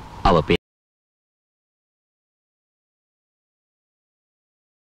 அவ பேர்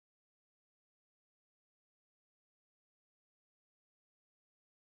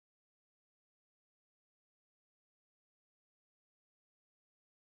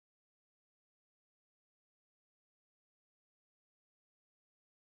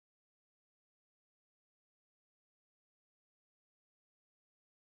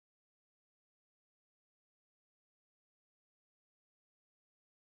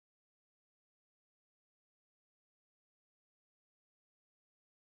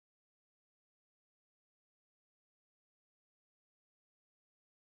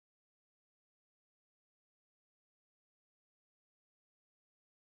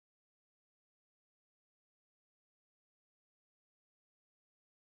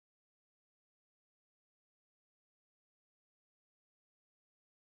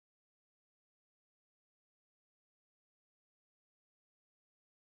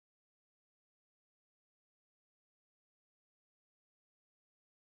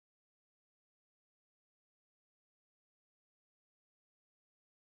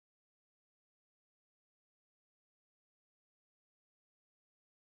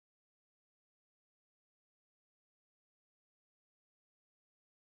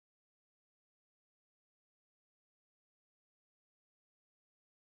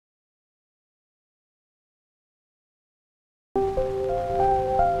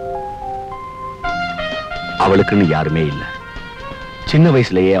அவளுக்குன்னு யாருமே இல்லை. சின்ன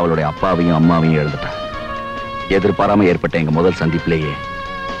வயசுலயே அவளுடைய அப்பாவையும் அம்மாவையும் இழந்துட்டான். எதிர்பாராம ஏற்பட்ட எங்க முதல் சந்திப்பிலேயே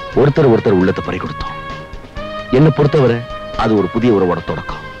ஒருத்தர் உள்ளத்தை பறி கொடுத்தோம். என்னை பொறுத்தவரை அது ஒரு புதிய உறவோட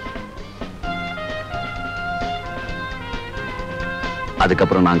தொடக்கம்.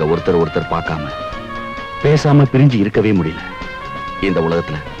 அதுக்கப்புறம் நாங்க ஒருத்தர் பார்க்காம பேசாம பிரிஞ்சு இருக்கவே முடியல. இந்த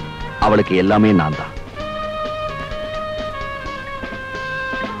உலகத்துல அவளுக்கு எல்லாமே நான் தான்.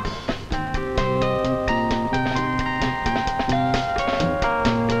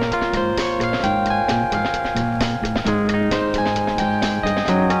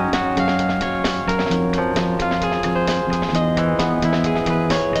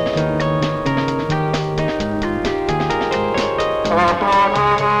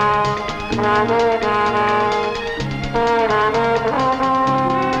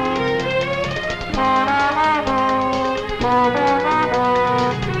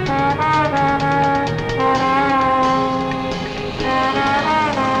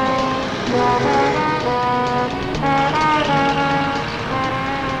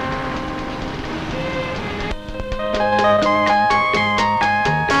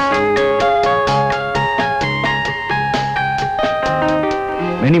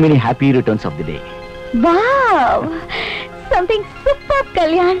 Many happy returns of the day. Wow! Something superb,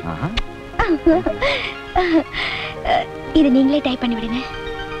 Kalyan. இது நீங்களே டைப் பண்ணி விடுங்க.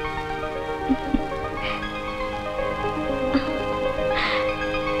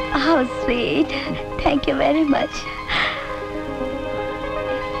 How sweet. Thank you very much.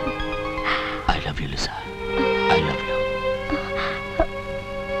 I love you, Lisa. I love you.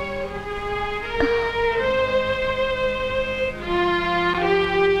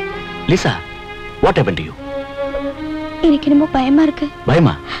 Lisa, what happened to you? எனக்கு என்னமோ பயமா இருக்கு.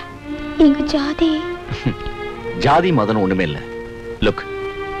 பயமா? எங்க ஜாதி. ஜாதி மதம் ஒண்ணுமே இல்ல. லுக்,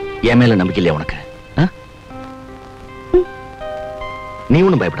 என் மேல நம்பிக்கை இல்லையா உனக்கு? நீ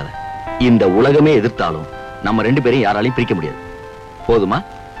ஒண்ணும் பயப்படாத. இந்த உலகமே எதிர்த்தாலும் நம்ம ரெண்டு பேரையும் யாராலையும் பிரிக்க முடியாது. போதுமா?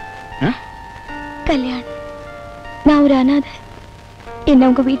 கல்யாண், நான் ஒரு அனாதை. என்ன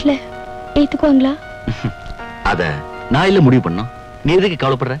உங்க வீட்டுல ஏத்துக்குவாங்களா? அத நான் இல்ல முடிவு பண்ணோம். நீ எதுக்கு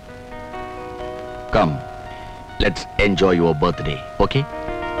கவலைப்படுற? Come, let's enjoy your birthday. Okay?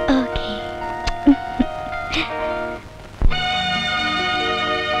 Okay.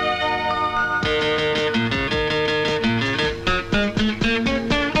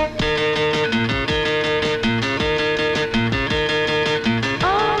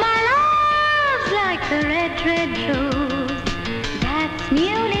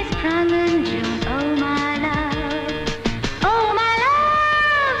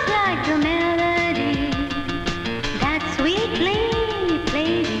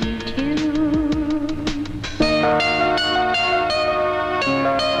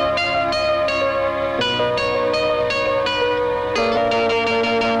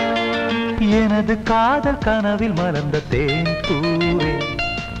 எனது காதல் கனவில் மலர்ந்த தேன் பூவே,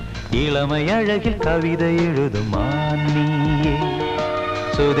 இளமை அழகில் கவிதை எழுதும் மான்னியே,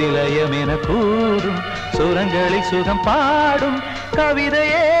 சுதிலயம் என கூறும் சுரங்களில் சுகம் பாடும்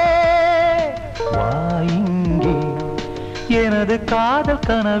கவிதையே வாயிங்கே. எனது காதல்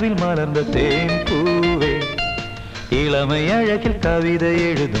கனவில் மலர்ந்த தேன் பூவே, இளமை அழகில் கவிதை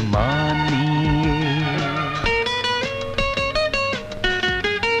எழுதும் மான்னியே.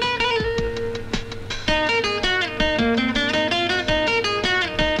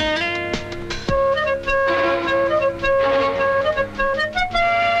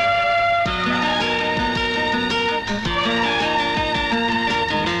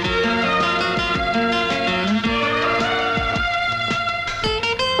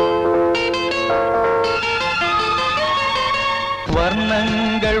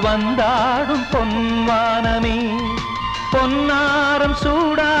 வர்ணங்கள் வந்தாடும் பொன்வானமே, பொன்னாரம்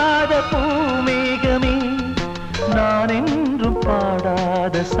சூடாத பூமேகமே, நான் என்றும்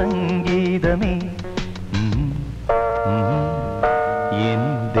பாடாத சங்கீதமே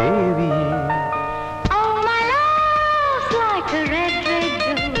என் தேவியே. Oh, my love's like a red, red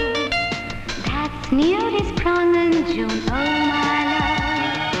rose that's newly sprung in June. Oh, my love.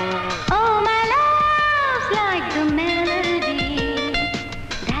 Oh, my love's like the melody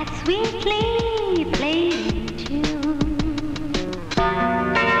that's sweetly played in tune.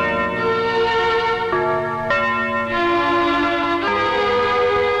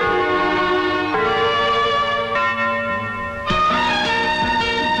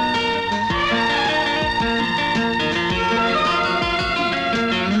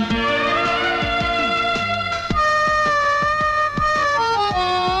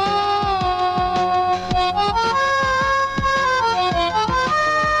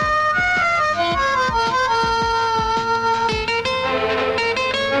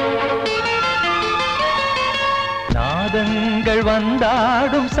 நாதங்கள்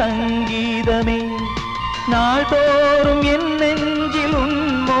வந்தாடும் சங்கீதமே, நாள்தோறும் என் நெஞ்சில்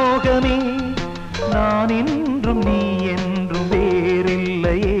உன்மோகமே, நான் என்றும் நீ என்றும்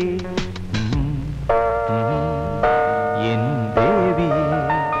வேறில்லையே என் தேவியே.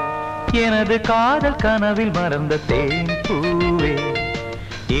 எனது காதல் கனவில் மறந்த தேன் பூவே,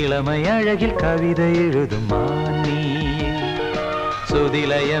 இளமை அழகில் கவிதை எழுதும் மான்னியே,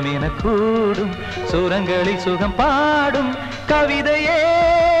 சுதிலயம் என கூடும் சுரங்களில் சுகம் பாடும் கவிதையே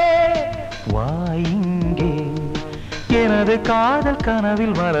வாயிங்கே. எனது காதல்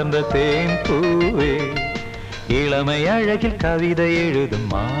கனவில் மலர்ந்த தேன் பூவே, இளமை அழகில் கவிதை எழுதும்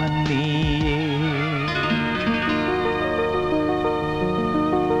மான்னியே.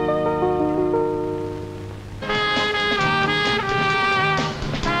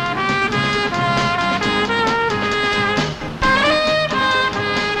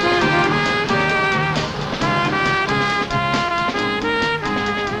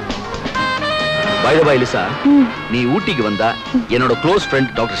 By the way, Lisa, நீ ஊட்டிக்கு வந்தா என்னோட க்ளோஸ் ஃப்ரெண்ட்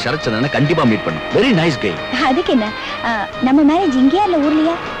டாக்டர் சரத்சந்திரனை கண்டிப்பா மீட் பண்ணு. Very nice guy. அதுக்கு என்ன, நம்ம மேரேஜ் இங்கேயா இல்ல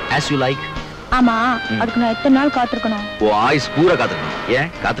ஊர்லயா? As you like. ஆமா, அதுக்கு நான் எத்தனை நாள் காத்திருக்கணும்? ஓ, ஆயுஸ் பூரா காத்திருக்கணும்.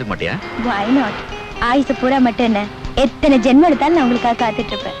 ஏன் காத்திருக்க மாட்டியா? Why not? ஆயுஸ் பூரா மட்டும் என்ன, எத்தனை ஜென்மம் எடுத்தாலும் நான் உங்களுக்காக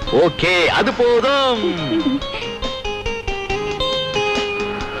காத்துட்டு இருப்பேன். ஓகே, அது போதும்.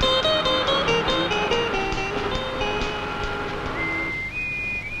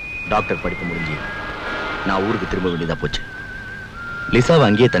 டாக்டர் படிப்பு முடிஞ்சு நான் ஊருக்கு திரும்ப வேண்டியதா போச்சு. லிசாவை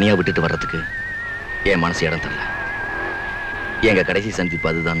அங்கேயே தனியா விட்டுட்டு வர்றதுக்கு என் மனசு இடம் தரல. எங்க கடைசி சந்திப்பு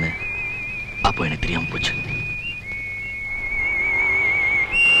அதுதான் அப்போ எனக்கு தெரியாம போச்சு.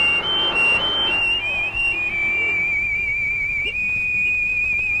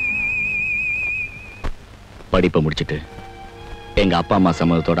 படிப்பை முடிச்சிட்டு எங்க அப்பா அம்மா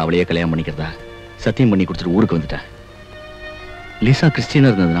சம்மதத்தோட அவளையே கல்யாணம் பண்ணிக்கிறதா சத்தியம் பண்ணி கொடுத்துட்டு ஊருக்கு வந்துட்டேன். லிசா கிறிஸ்டியனா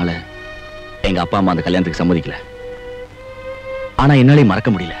இருந்ததுனால எங்க அப்பா அம்மா அந்த கல்யாணத்துக்கு சம்மதிக்கல. ஆனா என்னாலே மறக்க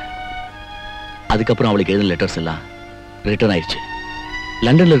முடியல. அதுக்கப்புறம் அவளுக்கு எழுதின லெட்டர்ஸ் எல்லாம் ரிட்டர்ன் ஆயிடுச்சு.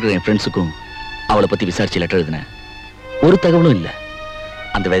 லண்டன்ல இருக்கிற என் ஃப்ரெண்ட்ஸுக்கும் அவளை பத்தி விசாரிச்சு லெட்டர் எழுதினேன். ஒரு தகவலும் இல்லை.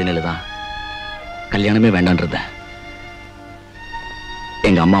 அந்த வேதனையில தான் கல்யாணமே வேண்டான்றத.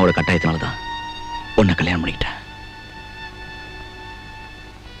 எங்க அம்மாவோட கட்டாயத்தினாலதான் உன்னை கல்யாணம் பண்ணிக்கிட்டேன்.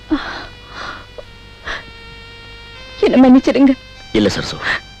 என்ன மன்னிச்சிடுங்க. இல்ல சரசு,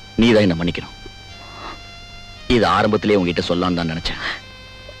 நீதான் என்ன மன்னிக்கணும். இது ஆரம்பத்திலே உங்ககிட்ட சொல்லலாம்னு தான் நினைச்சேன்.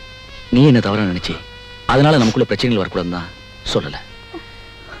 நீ என்ன தவறா நினைச்சு அதனால நமக்குள்ள பிரச்சனைகள் வரக்கூடாதுன்னு தான் சொல்லல.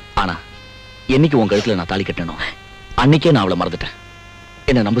 ஆனா என்னைக்கு உன் கழுத்துல நான் தாலி கட்டணும் அன்னைக்கே நான் அவளை மறந்துட்டேன்.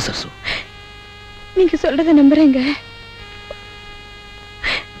 என்ன நம்பு சரசு. நீங்க சொல்றத நம்புறேங்க.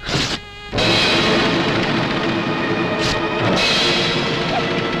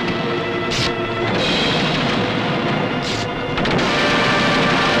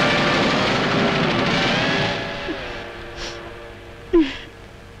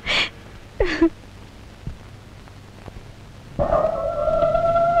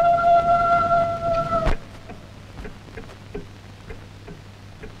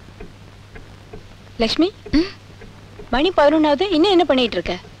 லட்சுமி, மணி 11ஆவது. இன்னும் என்ன பண்ணிட்டு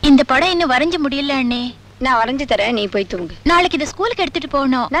இருக்க? இந்த படம் இன்னும் வரைஞ்ச முடியல அண்ணே. நான் வரைஞ்சு தரேன், நீ போய் தூங்கு. நாளைக்கு இத ஸ்கூலுக்கு எடுத்துட்டு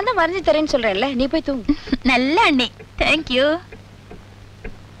போகணும். நான் தான் வரைஞ்சு தரேன்னு சொல்றேன்ல, நீ போய் தூங்கு. நல்ல அண்ணே, தேங்க்யூ.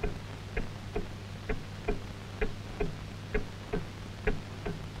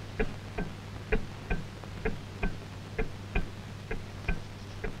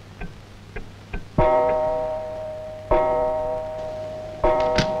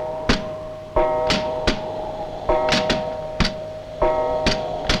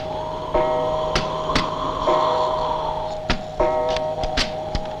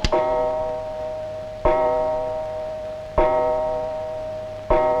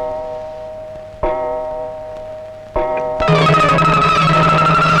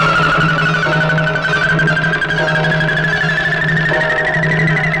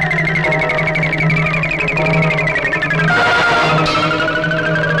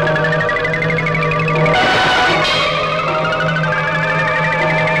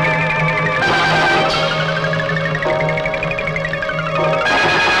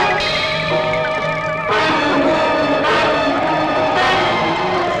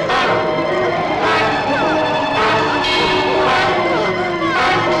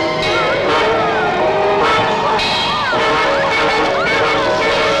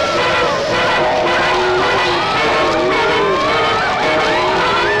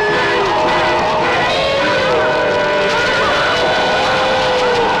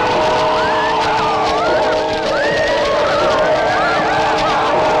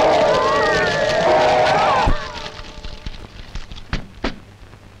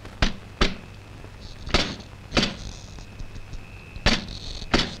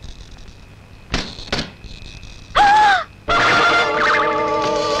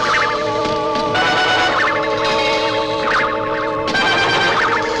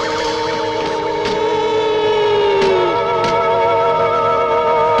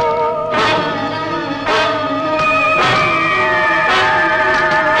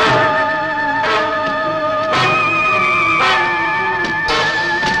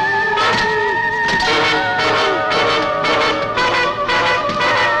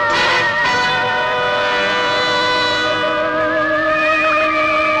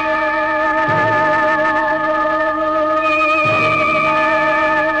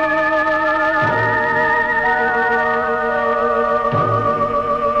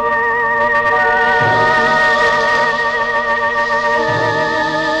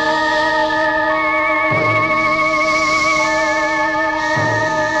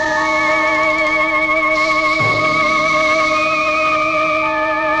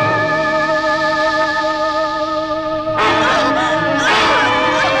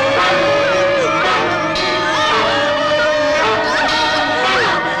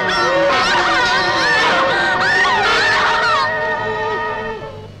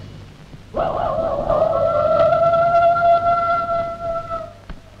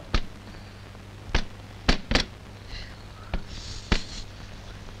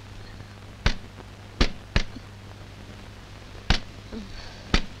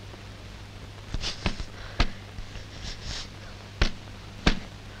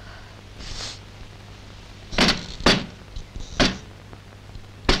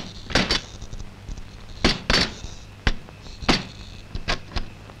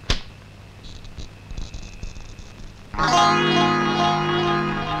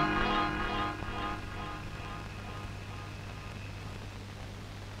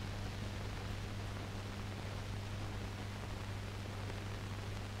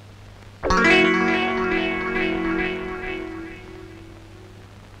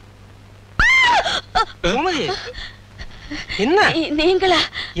 கோமதி என்ன நீங்களா?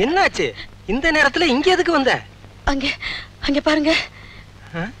 என்னாச்சு இந்த நேரத்துல இங்க எதுக்கு வந்த? அங்க அங்க பாருங்க.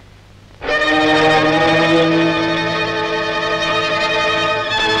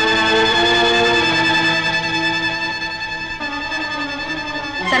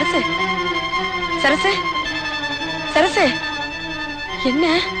 சரசு சரசு சரசு என்ன?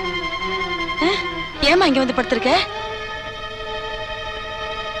 ஏமா இங்க வந்து படுத்திருக்க?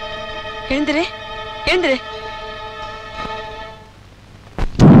 எழுந்துரு எழுந்துரு.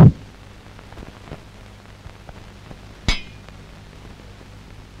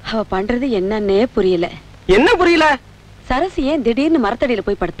 அவ பண்றது என்னன்னே புரியல. என்ன புரியல? சரசு ஏன் திடீர்னு மரத்தடியில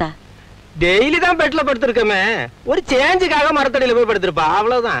போய் படுத்தா? டெய்லி தான் பெட்ல படுத்திருக்கமே, ஒரு சேஞ்சுக்காக மரத்தடியில போய் படுத்திருப்பா,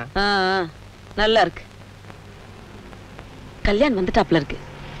 அவ்வளவுதான். நல்லா இருக்கு. கல்யாண் வந்துட்டாப்ல இருக்கு.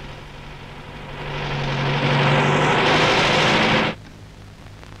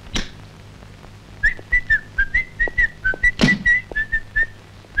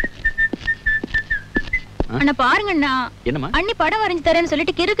 அண்ணா பாருங்கண்ணா, என்னம்மா அண்ணி படம் வரைஞ்சு தரேன்னு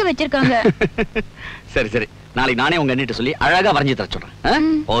சொல்லிட்டு கிறுக்கு வச்சிருக்காங்க. சரி சரி, நாளைக்கு நானே உங்க அண்ணிட்ட சொல்லி அழகா வரைஞ்சு தர சொல்றேன்.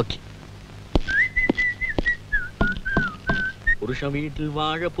 ஓகே. புருஷன் வீட்டில்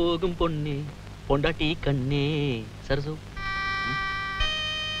வாழ போகும் பொண்ணே, பொண்டாட்டி கண்ணே. சரசு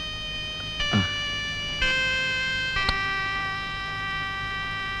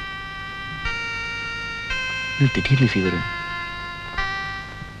திடீர்னு ஃபீவர்.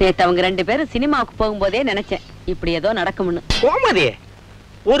 நேத்து அவங்க 2 பேரும் சினிமாவுக்கு போகும்போதே நினைச்சேன் இப்படி ஏதோ நடக்கும்னு. கோமதி,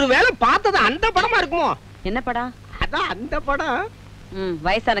 ஒருவேளை பார்த்தது அந்த படமா இருக்குமோ? என்ன படம்? அதான் அந்த படம்.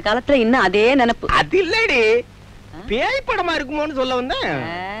 வயசான காலத்துல இன்னும் அதே நினைப்பு. அது இல்லடி, பேய் படமா இருக்குமோன்னு சொல்ல வந்தேன்.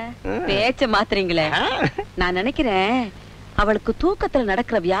 பேச்ச மாத்துறீங்களே. நான் நினைக்கிறேன் அவளுக்கு தூக்கத்துல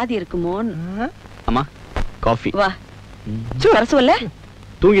நடக்கிற வியாதி இருக்குமோன்னு. அம்மா காஃபி. வா. சரசுவல்ல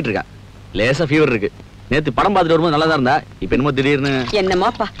தூங்கிட்டு இருக்கா, லேசா ஃபீவர் இருக்கு. நேத்து படம் பார்த்துட்டு வரும்போது நல்லா தான் இருந்தா, இப்ப என்னமோ திடீர்னு.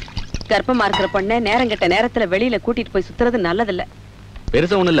 என்னமாப்பா, கர்ப்பமா இருக்கிற பொண்ணை நேரம் கெட்ட நேரத்துல வெளியில கூட்டிட்டு போய் சுத்துறது நல்லதில்ல.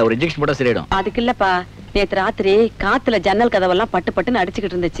 பெருசா ஒண்ணு இல்ல, ஒரு இன்ஜெக்ஷன் போட்டா சரியாயிடும். அதுக்கு இல்லப்பா, நேத்து ராத்திரி காத்துல ஜன்னல் கதவெல்லாம் பட்டு பட்டுன்னு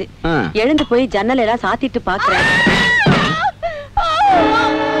அடிச்சுக்கிட்டு இருந்துச்சு. எழுந்து போய் ஜன்னல் எல்லாம் சாத்திட்டு பாக்குறேன்.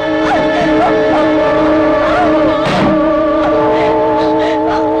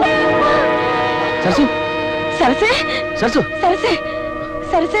 சரசு சரசு சரசு சரசு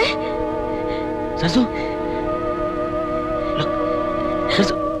சரசு சரசு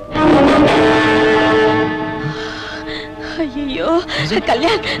சரசு. ஐயோ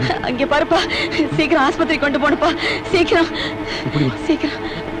கல்யாண், அங்க பாருப்பா, சீக்கிரம் ஆஸ்பத்திரி கொண்டு போனப்பா, சீக்கிரம் சீக்கிரம்.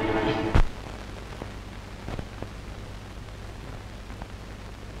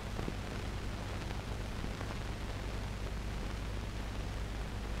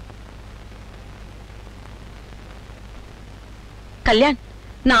 கல்யாண்,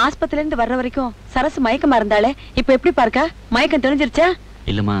 நான் ஆஸ்பத்திரில இருந்து வர்ற வரைக்கும் சரசு மயக்கமா இருந்தாலே, இப்ப எப்படி பாருக்கா? மயக்கம் தெளிஞ்சிருச்சா?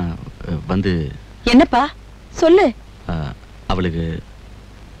 இல்லம்மா, வந்து என்னப்பா சொல்லு. அவளுக்கு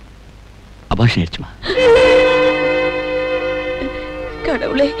அபாஷன் ஆயிடுச்சுமா.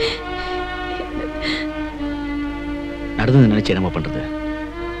 கடவுளே, நடந்தது நினைச்சு என்னமா பண்றது?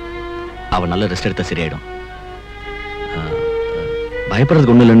 அவ நல்ல ரெஸ்ட் எடுத்தா சரியாயிடும்.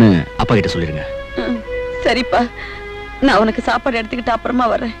 பயப்படுறதுக்கு ஒண்ணு இல்லைன்னு அப்பா கிட்ட சொல்லிருங்க. சரிப்பா, நான் உனக்கு சாப்பாடு எடுத்துக்கிட்டு அப்புறமா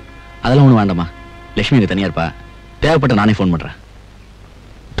வர்றேன். அதெல்லாம் ஒண்ணும் வேண்டாமா, லட்சுமி இங்க தனியா இருப்பா, தேவைப்பட்ட நானே போன் பண்றேன்.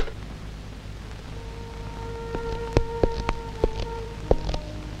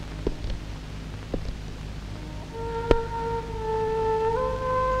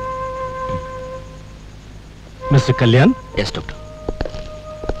 Mister Kalyan. Yes doctor.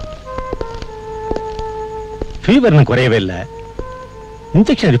 Fever குறையவே இல்லை,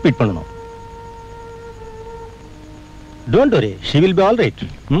 இன்ஜெக்ஷன் ரிப்பீட் பண்ணணும். Don't worry, she will be all right.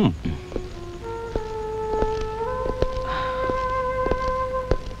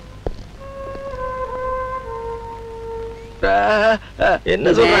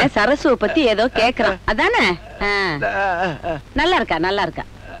 என்ன சொல்ற? சரசுவை பத்தி ஏதோ கேக்குறான், அதானே? நல்லா இருக்கா, நல்லா இருக்கா.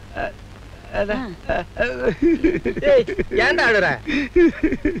 ஏன்டா அழுற?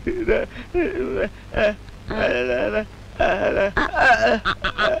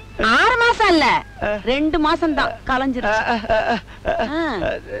 6 மாசம் இல்ல, 2 மாசம் தான் கலைஞ்சிருச்சு.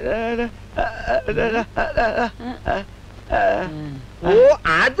 ஓ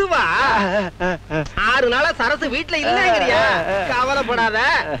அதுவா? 6 நாளா சரசு வீட்டுல இல்லைங்கறியா? கவலைப்படாத,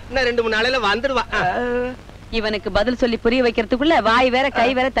 இன்னும் 2-3 நாளையில வந்துடுவா. இவனுக்கு பதில் சொல்லி புரிய வைக்கிறதுக்குள்ள வாய் வேற கை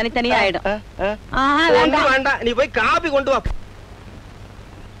வேற தனித்தனியா ஆயிடும். வேண்டாம், நீ போய் காபி கொண்டு வா.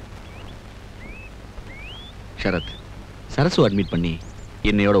 சரத், சரசு அட்மிட் பண்ணி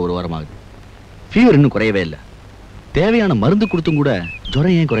என்னையோட 1 வாரம் ஆகுது. ஃபீவர் இன்னும் குறையவே இல்லை. தேவையான மருந்து கொடுத்தும் கூட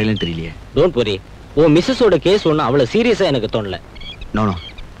ஜுரம் ஏன் குறையலன்னு தெரியலையே. டோன்ட் வரி, ஓ மிஸ்ஸஸோட கேஸ் ஒன்றும் அவ்வளவு சீரியஸா எனக்கு தோணல. நோ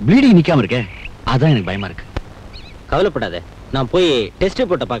ப்ளீடிங் நிக்காம இருக்கே, அதான் எனக்கு பயமா இருக்கு. கவலைப்படாத, நான் போய் டெஸ்ட்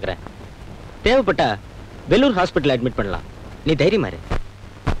ரிப்போர்ட்டை பார்க்குறேன். தேவைப்பட்டா வெள்ளூர் ஹாஸ்பிட்டல் அட்மிட் பண்ணலாம். நீ தைரியமா இரு.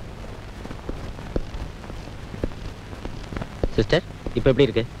 சிஸ்டர், இப்போ எப்படி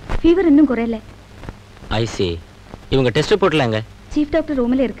இருக்கு? ஃபீவர் இன்னும் குறையல. ஐ சி. இவங்க டெஸ்ட் ரிப்போர்ட்ல எங்க? சீஃப் டாக்டர்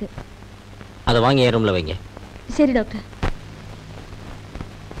ரூம்ல இருக்கு. அதை வாங்கி என் ரூம்ல வைங்க. சரி டாக்டர்.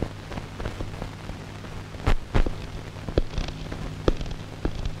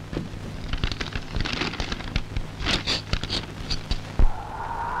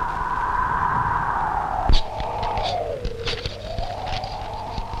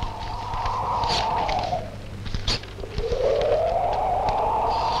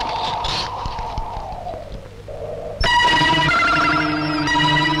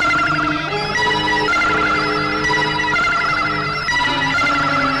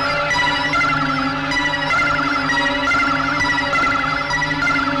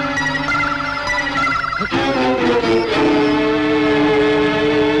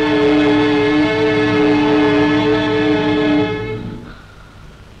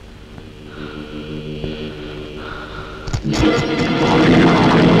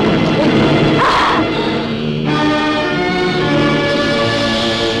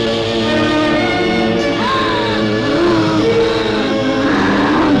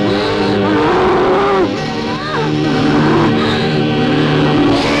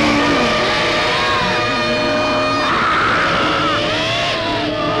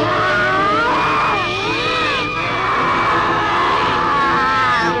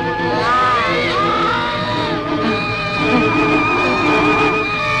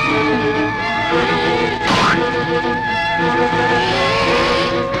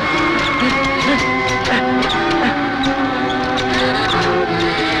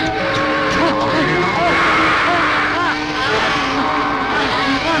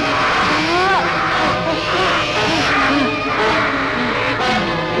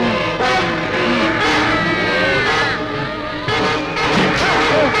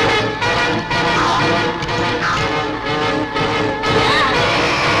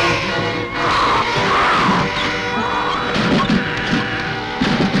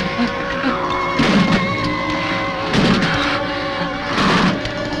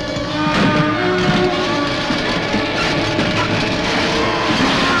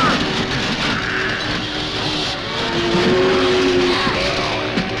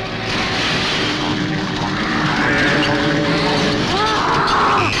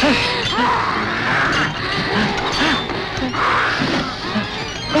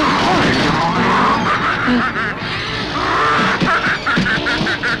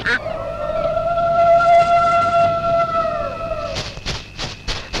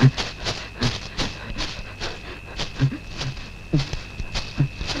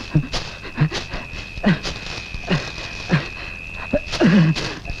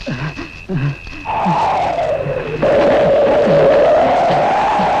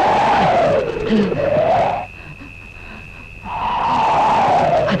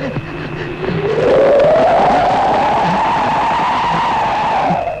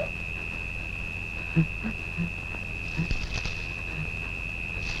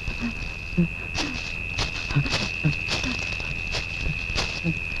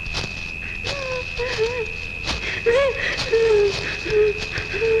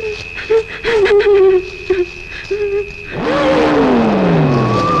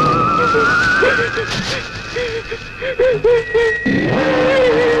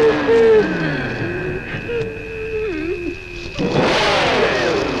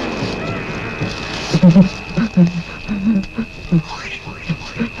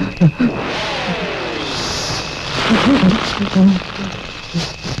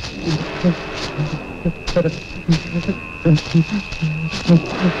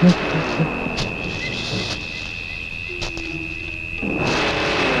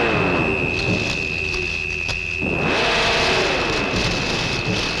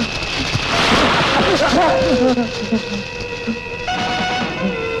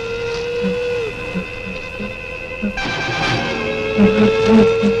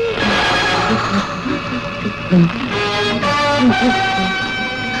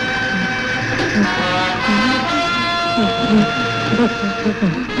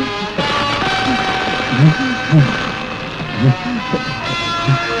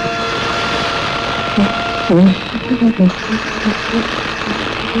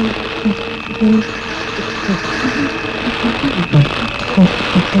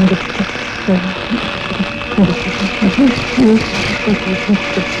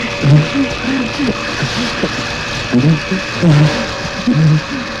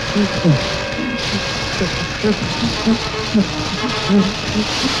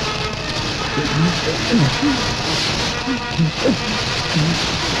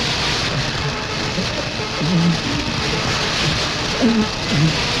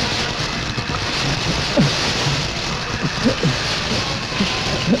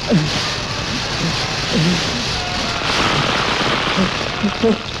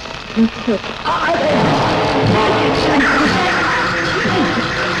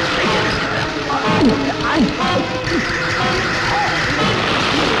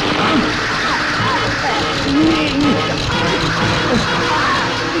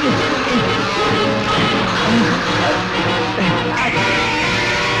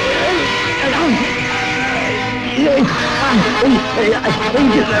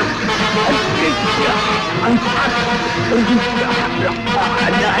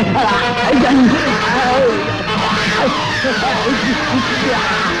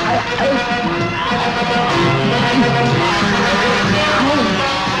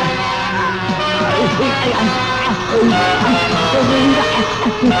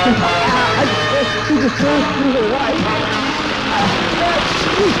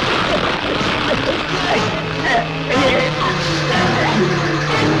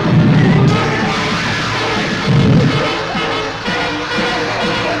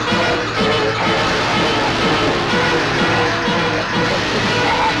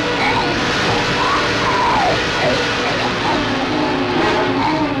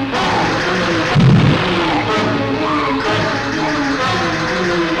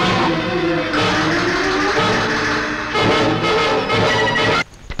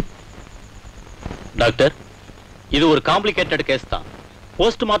 டாக்டர், இது ஒரு காம்ப்ளிகேட்டட் கேஸ் தான்.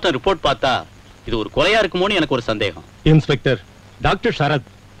 போஸ்ட்மார்ட்டம் ரிப்போர்ட் பார்த்தா இது ஒரு கொலையா இருக்குமோன்னு எனக்கு ஒரு சந்தேகம். இன்ஸ்பெக்டர், டாக்டர் சரத்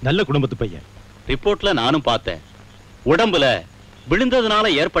நல்ல குடும்பத்து பையன். ரிப்போர்ட்ல நானும் பார்த்தேன். உடம்புல விழுந்ததுனால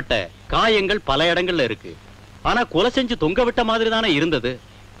ஏற்பட்ட காயங்கள் பல இடங்கள்ல இருக்கு. ஆனா கொலை செஞ்சு தொங்க விட்ட மாதிரி தானே இருந்தது.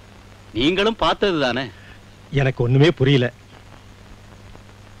 நீங்களும் பார்த்தது தானே? எனக்கு ஒண்ணுமே புரியல.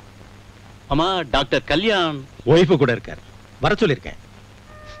 ஆமா, டாக்டர் கல்யாண் ஒய்ஃபு கூட இருக்கார். வர சொல்லிருக்கேன்.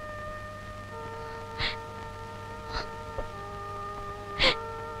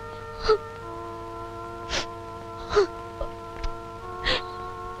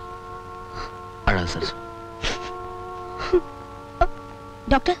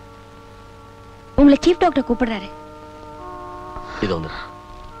 டாக்டர், உங்களை சீஃப் டாக்டர் கூப்பிடுறாரு. இது வந்து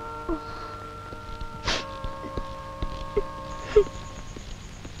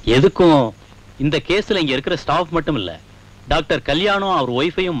எதுக்கும் இந்த கேஸ்ல இங்க இருக்கிற ஸ்டாஃப் மட்டும் இல்ல, டாக்டர் கல்யாணும் அவர்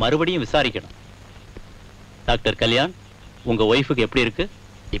ஒய்ஃபையும் மறுபடியும் விசாரிக்கணும். டாக்டர் கல்யாண், உங்க ஒய்ஃபுக்கு எப்படி இருக்கு?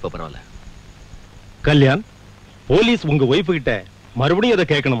 இப்ப பரவாயில்ல. கல்யாண், போலீஸ் உங்க ஒய்ஃபு கிட்ட மறுபடியும் அதை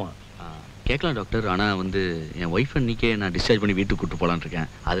கேட்கணுமா? கேட்கலாம் டாக்டர். ஆனா வந்து என் ஒய்ஃப் அன்னைக்கே நான் டிஸ்சார்ஜ் பண்ணி வீட்டுக்கு கூட்டு போலான்னு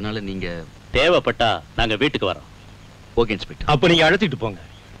இருக்கேன். அதனால நீங்க தேவைப்பட்டா நாங்க வீட்டுக்கு வரோம். Okay inspector. அப்ப நீங்க அழைச்சிட்டு போங்க.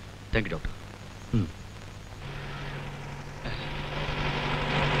 Thank you doctor.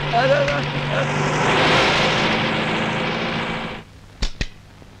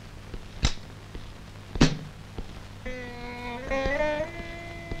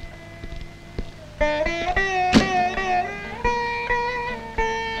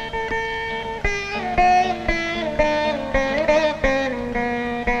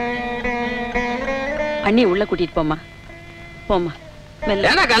 அண்ணி உள்ள கூட்டிட்டு போமா. போமா.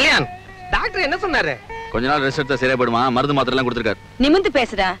 ஏன்னா கல்யாண், டாக்டர் என்ன சொன்னாரு? கொஞ்ச நாள் ரெஸ்ட் எடுத்தா சரியா போயிடுமா? மருந்து மாத்திரை எல்லாம் கொடுத்திருக்காரு. நிமிந்து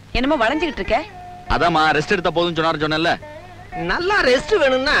பேசுடா, என்னமோ வளைஞ்சுகிட்டு இருக்க. அதாம்மா ரெஸ்ட் எடுத்தா போதும் சொன்னேன்ல. நல்லா ரெஸ்ட்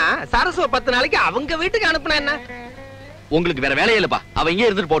வேணும்னா சரஸ்வ 10 நாளைக்கு அவங்க வீட்டுக்கு அனுப்புனா என்ன? உங்களுக்கு வேற வேலையே இல்லப்பா. அவ இங்கே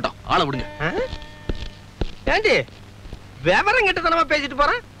இருந்துட்டு போட்டோம். ஆள விடுங்க. ஏண்டி விவரம் கெட்டதனமா பேசிட்டு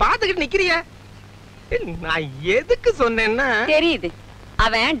போறான்? பாத்துக்கிட்டு நிக்கிறிய? நான் எதுக்கு சொன்னேன்னா, தெரியுது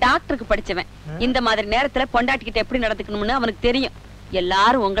அவன் டாக்டருக்கு படிச்சவன். இந்த மாதிரி நேரத்துல பொண்டாட்டிக்கிட்ட எப்படி நடந்துக்கணும்னு அவனுக்கு தெரியும்.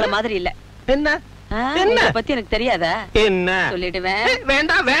 எல்லாரும் உங்கள மாதிரி இல்ல. என்ன என்ன பத்தி எனக்கு தெரியாதா? என்ன சொல்லிடுவேன்.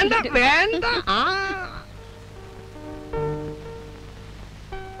 வேண்டாம் வேண்டாம் வேண்டாம்.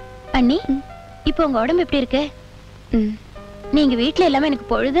 அண்ணி, இப்போ உங்க உடம்பு எப்படி இருக்கு? நீங்க வீட்டுல எல்லாமே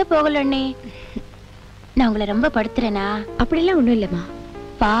எனக்கு பொழுதே போகல அண்ணி. நான் உங்களை ரொம்ப படுத்துறேனா? அப்படிலாம் ஒண்ணும் இல்லம்மா.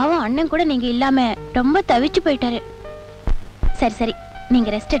 பாவம் அண்ணன் கூட நீங்க இல்லாம ரொம்ப தவிச்சு போயிட்டாரு. சரி சரி, நீங்க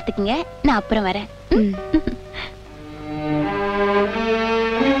ரெஸ்ட் எடுத்துக்கங்க, நான் அப்புறம் வரேன்.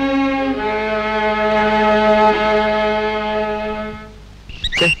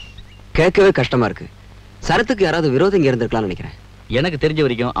 கேட்கவே கஷ்டமா இருக்கு. சரத்துக்கு யாராவது விரோதம் இங்க இருந்திருக்கலாம் நினைக்கிறேன். எனக்கு தெரிஞ்ச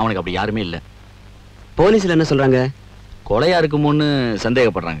வரைக்கும் அவனுக்கு அப்படி யாருமே இல்ல. போலீஸ்ல என்ன சொல்றாங்க? கொலையா இருக்குமோன்னு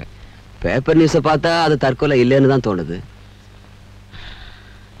சந்தேகப்படுறாங்க. பேப்பர் நியூஸை பார்த்தா அது தற்கொலை இல்லைன்னு தான் தோணுது.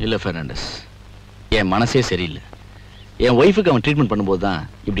 இல்ல பெர்னாண்டஸ், என் மனசே சரியில்லை. என் ஒய்ஃபுக்கு அவன் ட்ரீட்மெண்ட் பண்ணும்போது தான்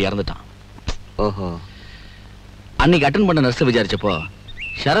இப்படி இறந்துட்டான். ஓஹோ. அன்னைக்கு அட்டன் பண்ண நர்ஸை விசாரிச்சப்போ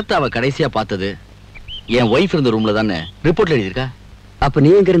ஷரத் அவ கடைசியா பார்த்தது என் ஒய்ஃப் இருந்த ரூம்ல தானே ரிப்போர்ட்ல எழுதியிருக்கா. அப்ப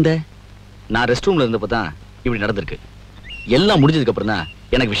நீ எங்க இருந்த? நான் ரெஸ்ட் ரூம்ல இருந்தப்போ தான் இப்படி நடந்திருக்கு. எல்லாம் முடிஞ்சதுக்கு அப்புறம் தான்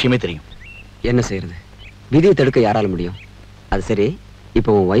எனக்கு விஷயமே தெரியும். என்ன செய்யறது? விதியை தடுக்க யாரால முடியும்? அது சரி,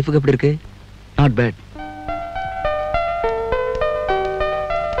 இப்போ உன் ஒய்ஃபுக்கு எப்படி இருக்கு? Not bad.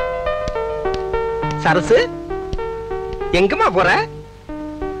 சரசு, எங்கம்மா போற?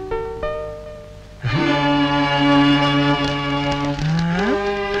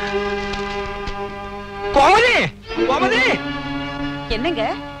 கோமதி, கோமதி. என்னங்க?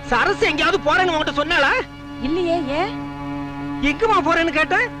 சரசு எங்கயாவது போறேன்னு உன்கிட்ட சொன்னாளா? இல்லையே. ஏன்? எங்கம்மா போறேன்னு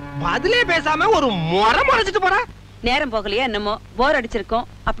கேட்டேன், பதிலே பேசாம ஒரு முறை முறைச்சிட்டு போற. நேரம் போகலையா என்னமோ, போர் அடிச்சிருக்கோம்,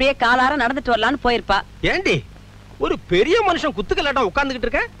 அப்படியே காலார நடந்துட்டு வரலான்னு போயிருப்பா. ஏண்டி ஒரு பெரிய மனுஷன் குத்துக்கலாட்டம் உட்கார்ந்துகிட்டு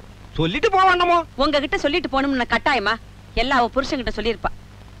இருக்க, சொல்லிட்டு போக வேண்டாமோ? உங்ககிட்ட சொல்லிட்டு போகணும்னு கட்டாயமா? எல்லாம் அவ புருஷன்கிட்ட சொல்லிருப்பா.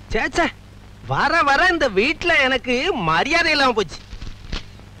 சேச்சே, வர வர இந்த வீட்டுல எனக்கு மரியாதை இல்லாம போச்சு.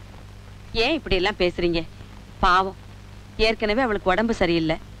 ஏன் இப்படி எல்லாம் பேசுறீங்க? பாவம், ஏற்கனவே அவளுக்கு உடம்பு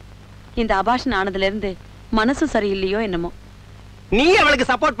சரியில்லை. இந்த அபாஷன் ஆனதுல இருந்து மனசும் சரியில்லையோ என்னமோ. நீ அவளுக்கு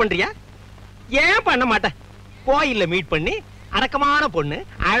சப்போர்ட் பண்றியா? ஏன் பண்ண மாட்டேன்? கோயில்ல மீட் பண்ணி அடக்கமான பொண்ணு,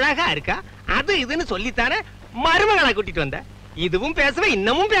 அழகா இருக்கா, அது இதுன்னு சொல்லித்தானே மருமகளை கூட்டிட்டு வந்த. இதுவும் பேசுவேன்,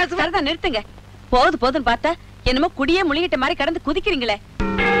 இன்னமும் பேசுவேன். சரிதான், நிறுத்துங்க. போதுன்னு பார்த்தா என்னமோ குடியே முழுகிட்ட மாதிரி கடந்து குதிக்கிறீங்களே.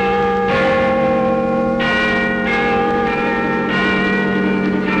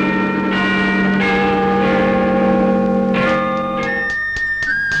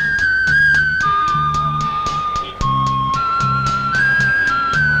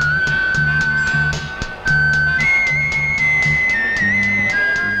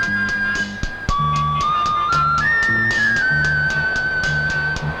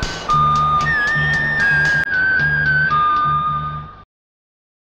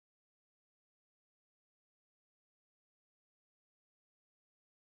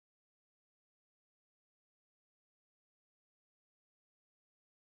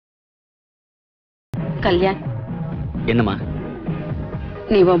 கல்யாண், என்னம்மா?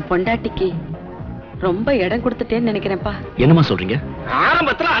 நீ உன் பொண்டாட்டிக்கு ரொம்ப இடம் கொடுத்துட்டேன்னு நினைக்கிறேன்ப்பா. என்னம்மா சொல்றீங்க?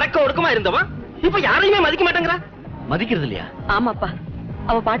 ஆரம்பத்துல அடக்க ஒடுக்கமா இருந்தவன் இப்ப யாரையுமே மதிக்க மாட்டேங்கிறா. மதிக்கிறது இல்லையா? ஆமாப்பா,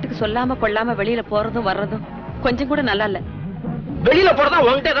 அவ பாட்டுக்கு சொல்லாம கொள்ளாம வெளியில போறதும் வர்றதும் கொஞ்சம் கூட நல்லா இல்ல. வெளியில போறதா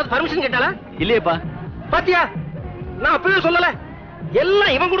உன்கிட்ட ஏதாவது பர்மிஷன் கேட்டாளா? இல்லையப்பா. பாத்தியா, நான் அப்பவே சொல்லல,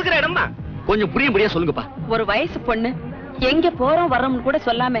 எல்லாம் இவன் கொடுக்கிற இடம் தான். கொஞ்சம் புரியா சொல்லுங்கப்பா. ஒரு வயசு பொண்ணு எங்க போறோம் வரோம்னு கூட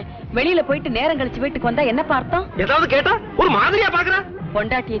சொல்லாம வெளியில போயிட்டு நேரம் கழிச்சு வீட்டுக்கு வந்தா என்ன பார்த்தோம்? ஏதாவது கேட்டா ஒரு மாதிரியா பாக்குற.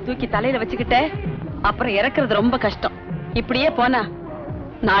 பொண்டாட்டியை தூக்கி தலையில வச்சுக்கிட்ட அப்புறம் இறக்குறது ரொம்ப கஷ்டம். இப்படியே போனா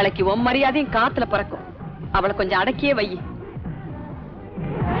நாளைக்கு உன் மரியாதையும் காத்துல பறக்கும். அவளை கொஞ்சம் அடக்கியே வை.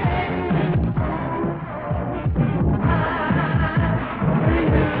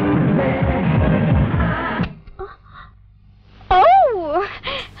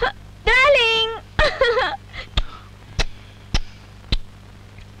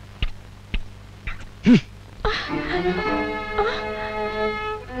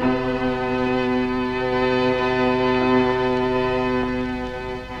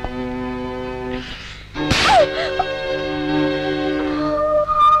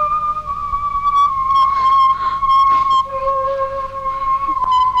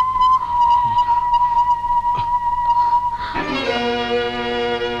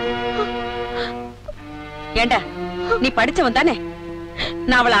 ஏண்டா, நீ படிச்சவன் தானே?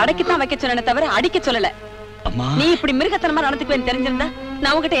 நான் அவளை அடக்கித்தான் வைக்க சொன்ன தவிர அடிக்க சொல்லல. நீ இப்படி மிருகத்தனமா நடந்துக்குவேன்னு தெரிஞ்சிருந்தா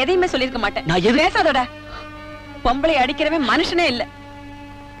நான் உங்ககிட்ட எதையுமே சொல்லிருக்க மாட்டேன். பேசாதோட. பொம்பளை அடிக்கிறவன் மனுஷனே இல்ல.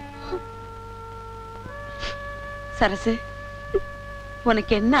 சரசு,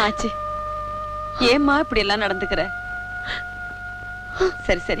 உனக்கு என்ன ஆச்சு? ஏம்மா இப்படி எல்லாம் நடந்துக்கிற?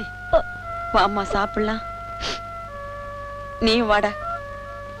 சரி சரி, வாம்மா சாப்பிடலாம். நீ வாடா.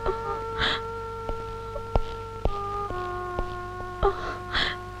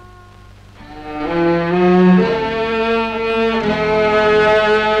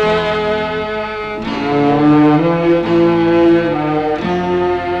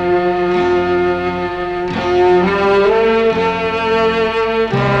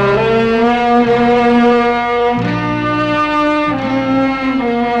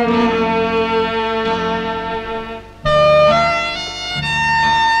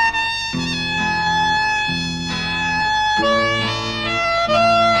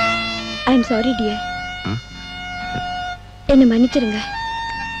 சாரி டியர், என்ன மன்னிச்சிருங்க.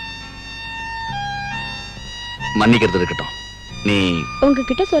 மன்னிக்கிறது இருக்கட்டும். நீ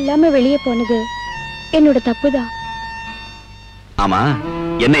உங்ககிட்ட சொல்லாம வெளியே போனது என்னோட தப்புதான். ஆமா,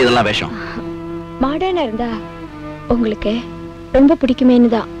 என்ன இதெல்லாம் வேஷம்? மாடர்னா இருந்தா உங்களுக்கு ரொம்ப பிடிக்குமேன்னு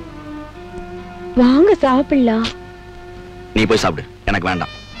தான். வாங்க சாப்பிடலாம். நீ போய் சாப்பிடு, எனக்கு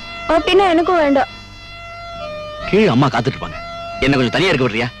வேண்டாம். அப்படின்னா எனக்கும் வேண்டாம். கீழே அம்மா காத்துட்டு இருப்பாங்க, என்ன கொஞ்சம் தனியா இருக்க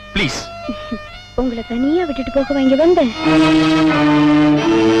விடுறியா ப்ளீஸ்? உங்களை தனியா விட்டுட்டு போக வாங்கி வந்தேன்.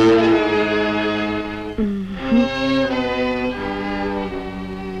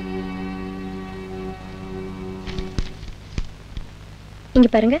 இங்க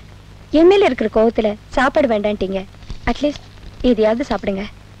பாருங்க, என் மேல இருக்கிற கோவத்துல சாப்பாடு வேண்டான்ட்டீங்க. அட்லீஸ்ட் எதையாவது சாப்பிடுங்க.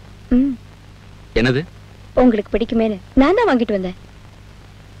 என்னது? உங்களுக்கு பிடிக்குமேனு நான் தான் வாங்கிட்டு வந்தேன்.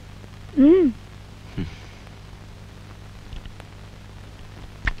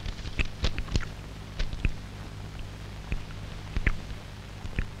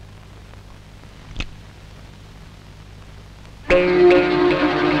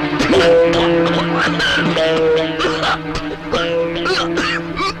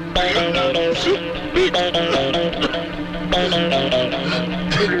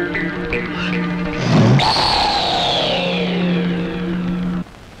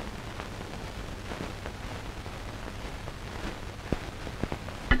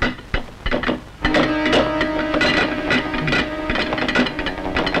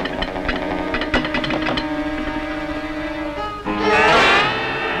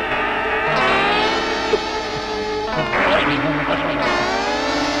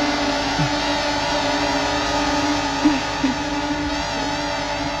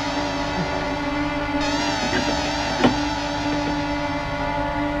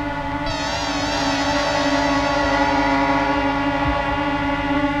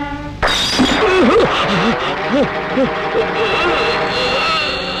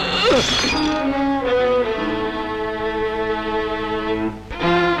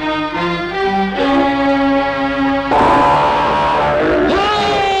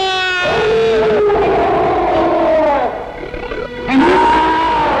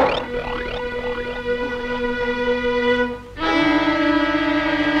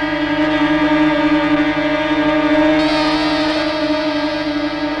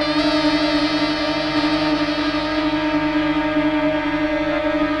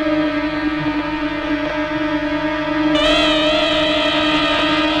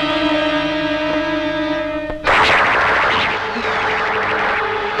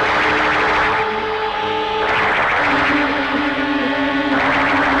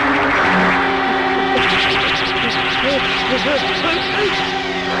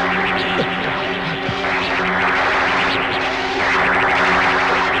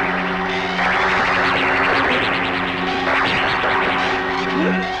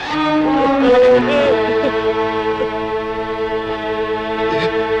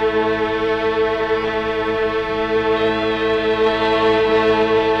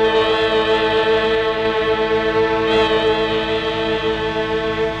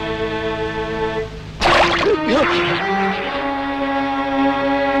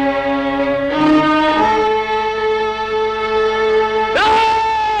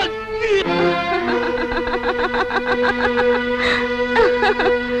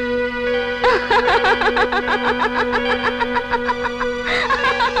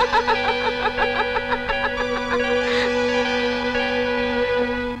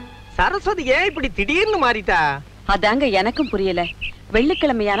 சரஸ்வதி ஏன் இப்படி திடீர்னு மாறிட்டா? அதாங்க எனக்கும் புரியல.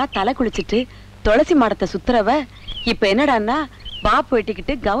 வெள்ளிக்கிழமையானா தலை குளிச்சிட்டு துளசி மாடத்தை சுத்துறவ இப்ப என்னடான்னா பாப்பு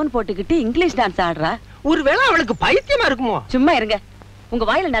வெட்டிக்கிட்டு கவுன் போட்டுக்கிட்டு இங்கிலீஷ் டான்ஸ் ஆடுறா. ஒருவேளை அவளுக்கு பைத்தியமா இருக்குமோ? சும்மா இருங்க, உங்க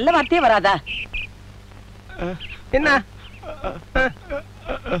வாயில நல்ல வார்த்தையே வராதா? என்ன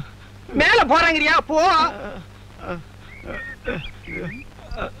மேல போறாங்கறியா? போ.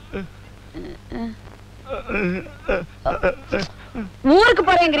 ஊருக்கு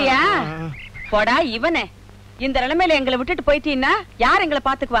போறேங்கறியா? போடா இவனே. இந்த நிலைமையில எங்களை விட்டுட்டு போயிட்டீன்னா யார் எங்களை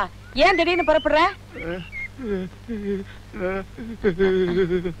பாத்துக்குவா? ஏன் திடீர்னு புறப்படுற?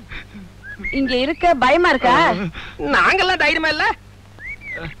 இங்க இருக்க பயமா இருக்கா? நாங்கெல்லாம் தைரியமா இல்ல.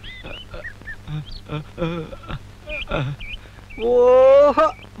 ஓஹோ,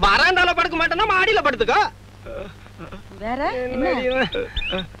 வராண்டால படுக்க மாட்டேன்னா மாடியில படுத்துக்கோ. வேற என்ன?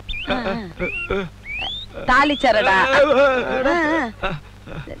 தாலி சரடா.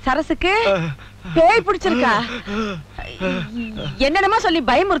 சரசுக்கு பேய் பிடிச்சிருக்கா? என்னென்னமா சொல்லி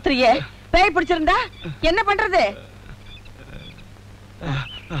பயமுறுத்துறியே. பேய் பிடிச்சிருந்தா என்ன பண்றது?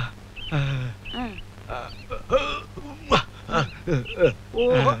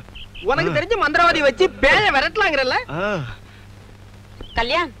 உனக்கு தெரிஞ்ச மந்திரவாதி வச்சு பேய விரட்டலாங்கறல்ல?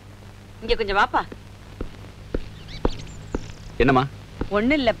 கல்யாண், இங்க கொஞ்சம் வாப்பா. என்னம்மா?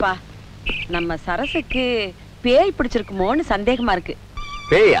 ஒண்ணு இல்லப்பா, நம்ம சரசுக்கு பேய் பிடிச்சிருக்குமோன்னு சந்தேகமா இருக்கு.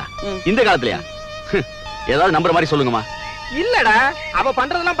 பேயா? இந்த காலத்துலயா? ஏதாவது நம்புற மாதிரி சொல்லுங்கம்மா. இல்லடா, அவ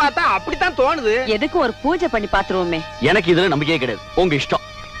பண்றதெல்லாம் பார்த்தா அப்படித்தான் தோணுது. எதுக்கு ஒரு பூஜை பண்ணி பாத்துருவோமே. எனக்கு இதுல நம்பிக்கையே கிடையாது, உங்க இஷ்டம்.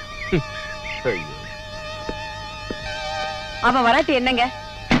 அவன் வராட்டி என்னங்க,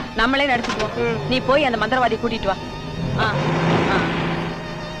 நம்மளே நடத்திக்குவோம். நீ போய் அந்த மந்திரவாதி கூட்டிட்டு வா.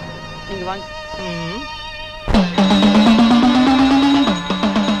 நீங்க வாங்க.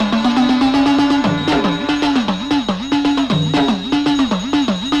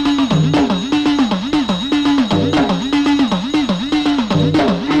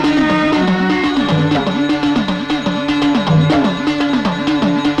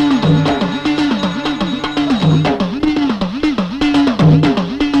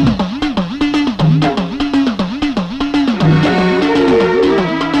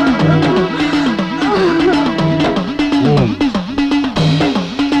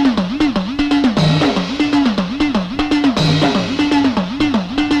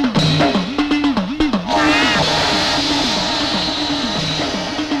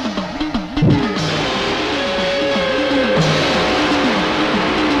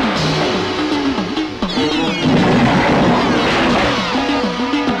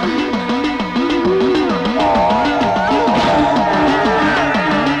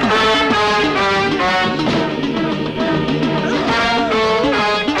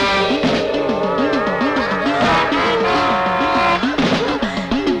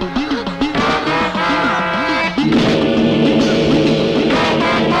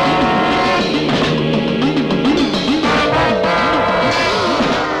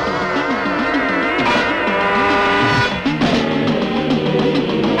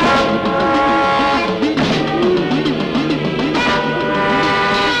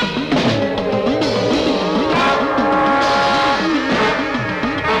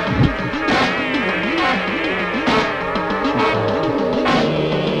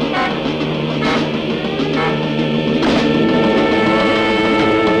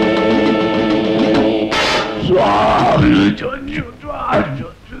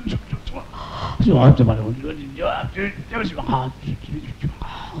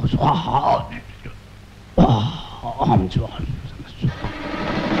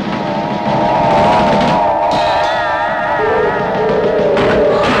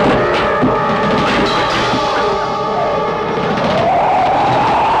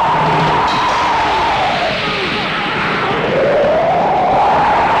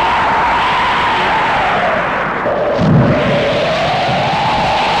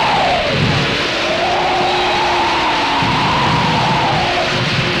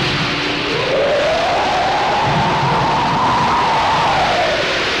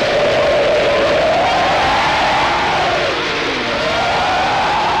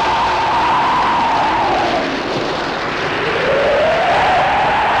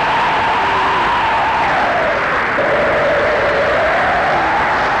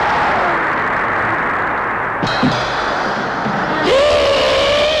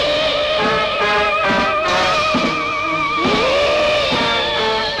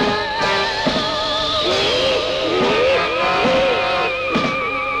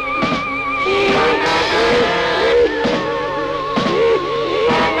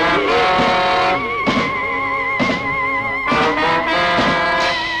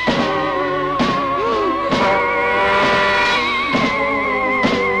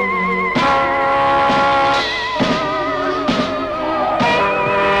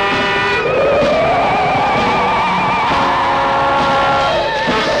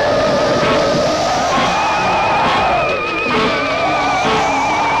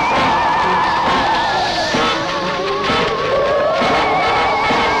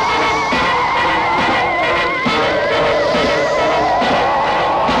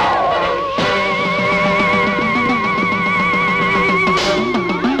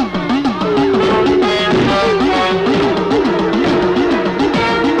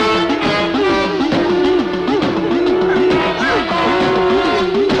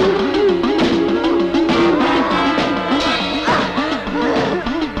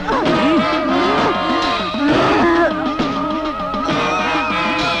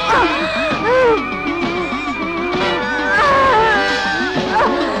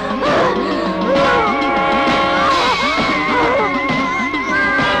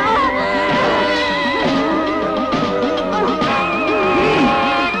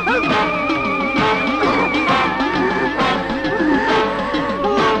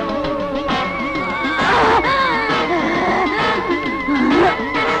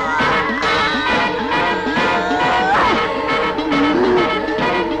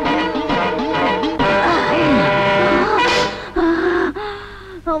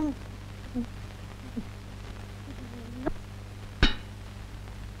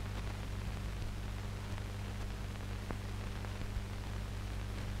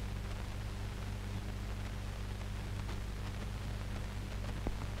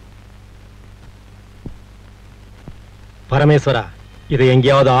 பரமேஸ்வரா, இதை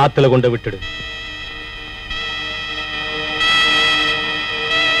எங்கேயாவது ஆத்துல கொண்டு விட்டுடு.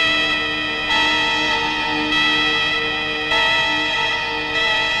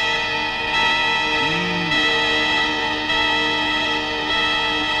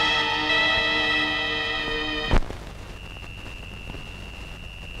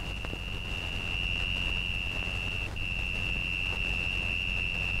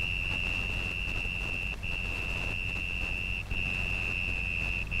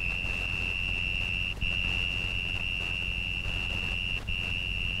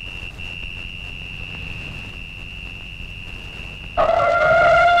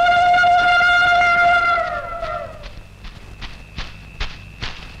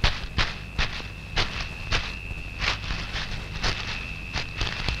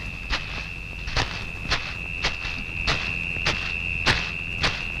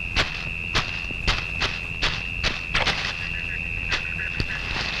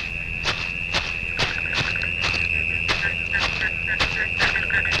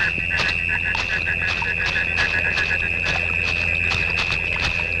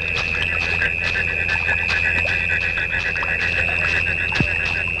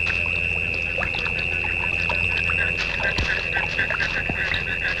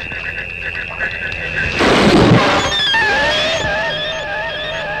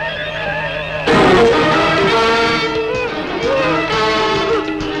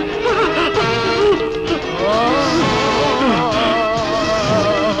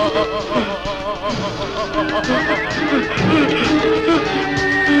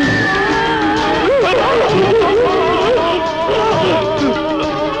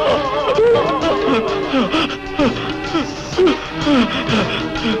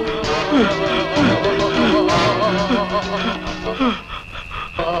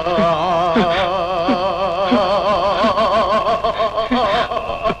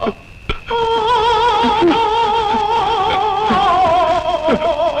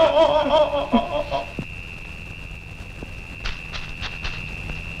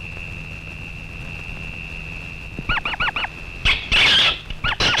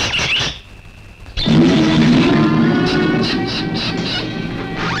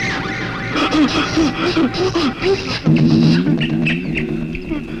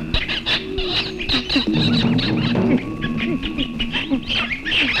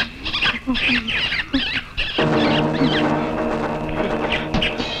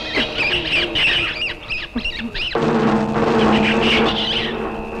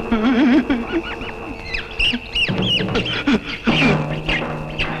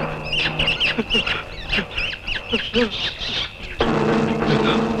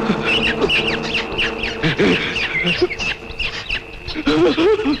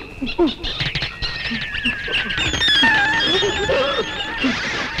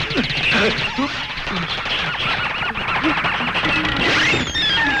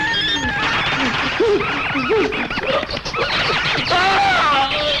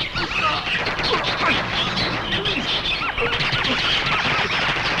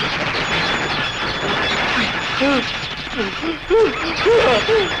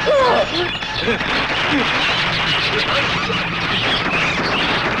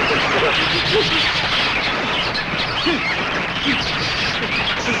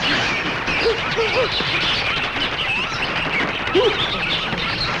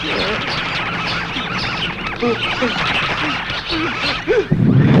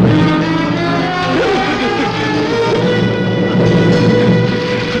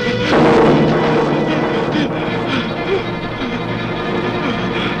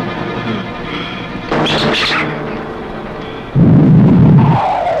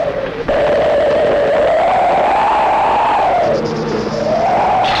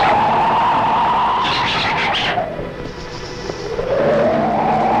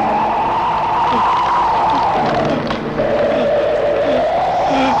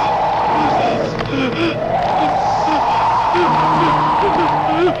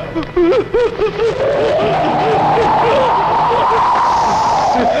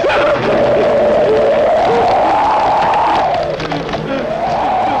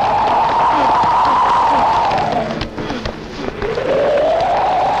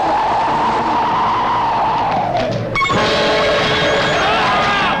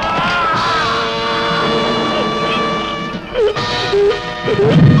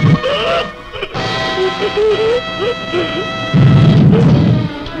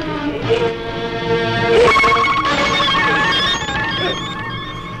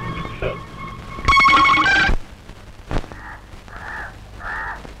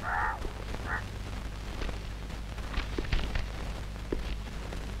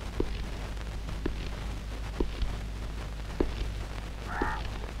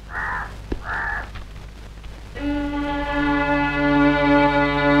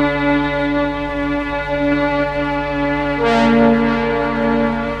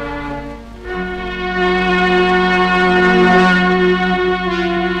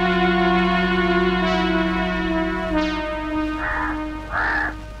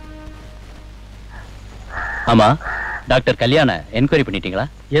 ஆமா, டாக்டர் கல்யாண என்கொயரி பண்ணிட்டீங்களா?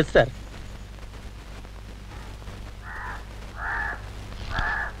 Yes sir.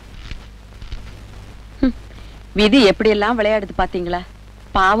 விதி எப்படி எல்லாம் விளையாடுது பாத்தீங்களா?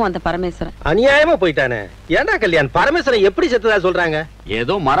 பாவம் அந்த பரமேஸ்வரன். அநியாயமா போயிட்டானே. ஏண்டா கல்யாண், பரமேஸ்வரன் எப்படி செத்ததா சொல்றாங்க?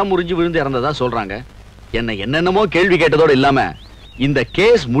 ஏதோ மரம் முறிஞ்சு விழுந்து இறந்ததா சொல்றாங்க. என்ன என்னென்னமோ கேள்வி கேட்டதோடு இல்லாம இந்த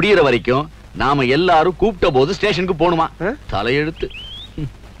கேஸ் முடியற வரைக்கும் நாம எல்லாரும் கூப்பிட்ட போது ஸ்டேஷனுக்கு போணுமா? தலையெழுத்து.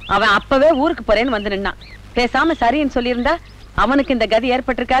 அவன் அப்பவே ஊருக்கு போறேன்னு வந்து நின்னான். பேசாம சரின்னு சொல்லியிருந்தா அவனுக்கு இந்த கதி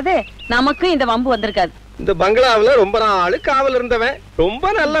ஏற்பட்டிருக்காது, நமக்கு இந்த வம்பு வந்திருக்காது. இந்த பங்களாவுல ரொம்ப நாள் காவல் இருந்தவன்,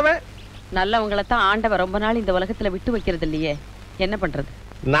 ரொம்ப நல்லவன். நல்லவங்களைத்தான் ஆண்டவன் ரொம்ப நாள் இந்த உலகத்துல விட்டு வைக்கிறது இல்லையே, என்ன பண்றது?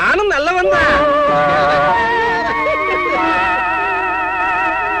 நானும் நல்லவன் தான்.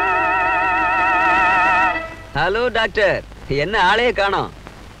 ஹலோ டாக்டர், என்ன ஆளையே காணோம்?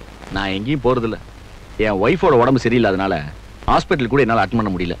 நான் எங்கேயும் போறதில்ல. என் ஒய்ஃபோட உடம்பு சரியில்லாதனால ஹாஸ்பிட்டல் கூட என்னால அட்டன்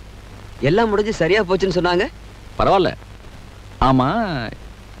பண்ண முடியல. எல்லாம் முடிஞ்சு சரியா போச்சுன்னு சொன்னாங்க. பரவாயில்ல. ஆமா,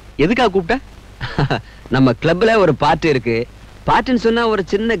 எதுக்காக கூப்பிட்ட? நம்ம கிளப்ல ஒரு பார்ட்டி இருக்கு. பார்ட்டின்னு சொன்னா ஒரு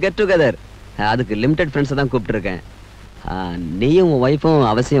சின்ன கெட் டுகெதர். அதுக்கு லிமிடெட் ஃப்ரெண்ட்ஸ் தான் கூப்பிட்டு இருக்கேன். நீயும் உன் ஒய்ஃபும்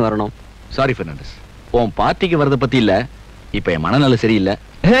அவசியம் வரணும். சாரி பெர்னாண்டஸ், உன் பார்ட்டிக்கு வரத பத்தி இல்ல, இப்ப என் மனநல சரியில்லை.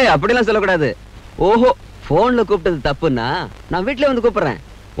 அப்படிலாம் சொல்லக்கூடாது. ஓஹோ, போன்ல கூப்பிட்டது தப்புன்னா நான் வீட்டுல வந்து கூப்பிடுறேன்.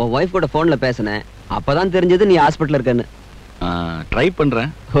 உன் ஒய்ஃப் கூட போன்ல பேசினேன், அப்பதான் தெரிஞ்சது நீ ஹாஸ்பிட்டல் இருக்கன்னு. ட்ரை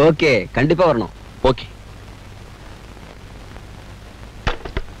பண்றேன். ஓகே, கண்டிப்பா வரணும். ஓகே.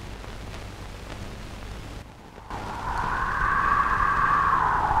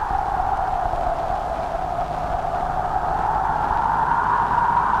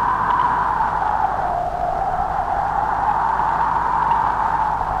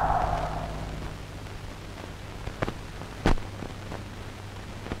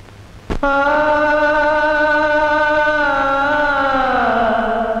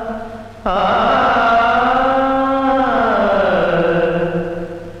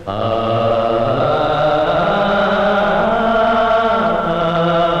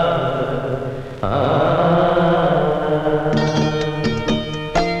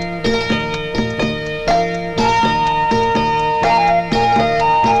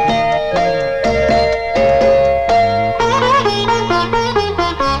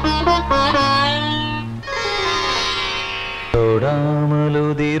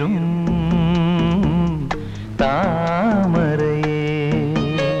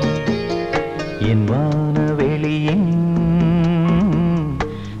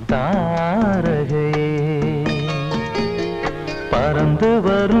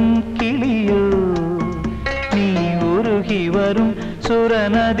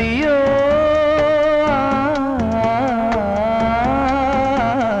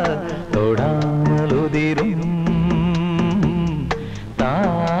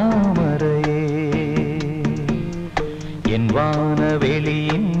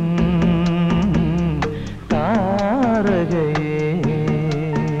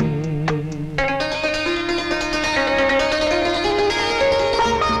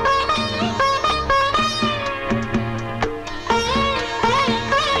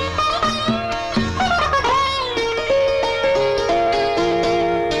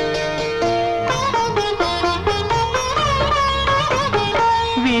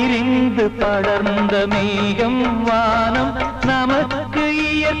 படர்ந்த மேகம் வானம் நமக்கு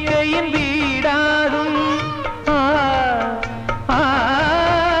இயற்கையின் வீடாகும்.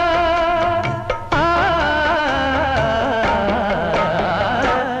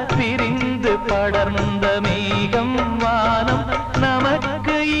 விரிந்து படர்ந்த மேகம் வானம்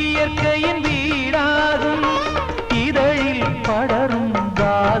நமக்கு இயற்கையின் வீடாகும். இதழில் படரும்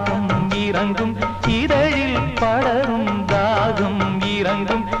தாகம் இறங்கும், இதழில் படரும் தாகம்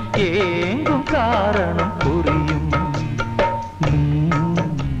இறங்கும், ஏங்கும் காரணம் புரியும்.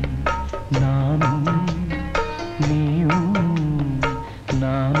 நானும் நீயும்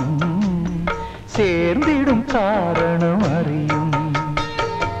நானும் சேர்ந்திடும் காரணம் அறியும்.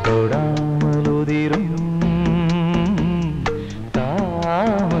 தொடாமல் உதிரும்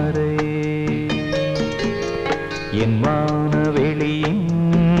தாமரை என் வானவெளியின்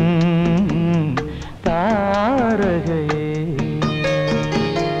தாரகையே.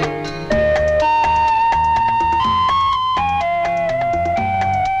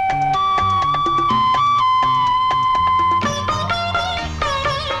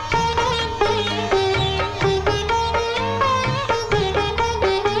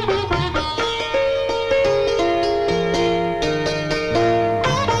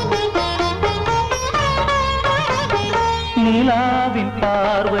 நிலாவின்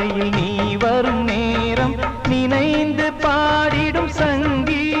பார்வையில் நீ வரும் நேரம் நினைந்து பாடிடும்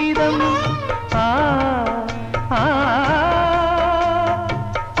சங்கீதம்.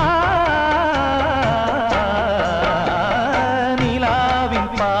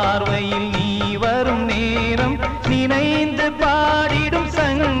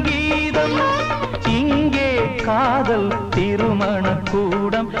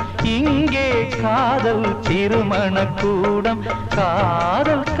 காதல் திருமண கூடம்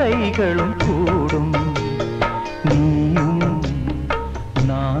காதல் கைகளும் கூடும் நீயும்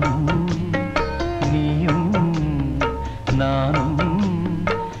நானும் நீயும் நானும்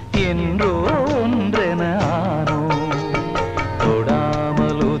என்றோ ஒன்றென ஆனோ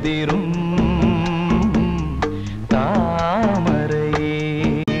தொடாமல் உதிரும் தாமரையே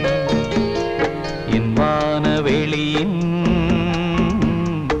என் வானவெளியின்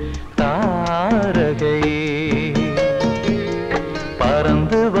தாரகையே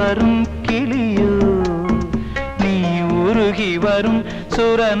பறந்து வரும் கிளியோ நீ உருகி வரும்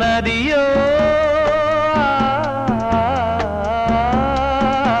சுரநதியோ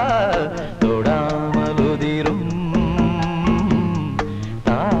தொடாமல் உதிரும்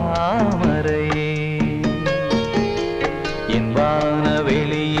தாமரையே என்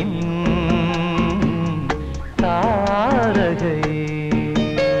வானவெளியின் தாரகையே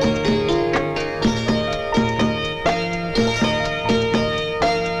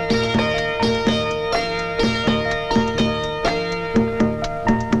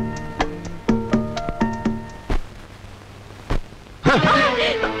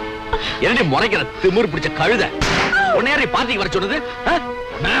என்னடி முறைக்கிற திமிரு பிடிச்ச கழுத உன்னையாரை பார்ட்டிக்கு வர சொன்னது?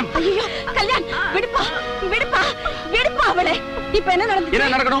 ஐயோ கல்யாண் விடுப்பா விடுப்பா விடுப்பா அவளை. இப்ப என்ன நடந்துச்சு?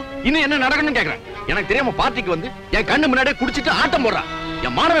 என்ன நடக்கணும்? இன்னும் என்ன நடக்கணும் கேக்குறேன். எனக்கு தெரியாம பார்ட்டிக்கு வந்து என் கண்ணு முன்னாடியே குடிச்சிட்டு ஆட்டம் போடுறான்.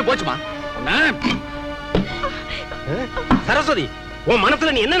 என் மானமே போச்சுமா. சரஸ்வதி, உன்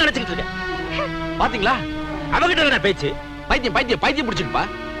மனசுல நீ என்ன நினைச்சுக்கிட்டு இருக்க? பாத்தீங்களா அவகிட்ட என்ன பேச்சு? பைத்தியம் பைத்தியம் பைத்தியம் பிடிச்சிருப்பா.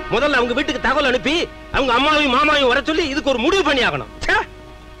 முதல்ல அவங்க வீட்டுக்கு தகவல் அனுப்பி அவங்க அம்மாவையும் மாமாவையும் வர சொல்லி இதுக்கு ஒரு முடிவு பண்ணி ஆகணும்.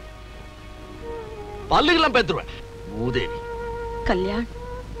 பல்லுகெல்லாம் பேத்துருவேன் ஊதேவி. கல்யாண்,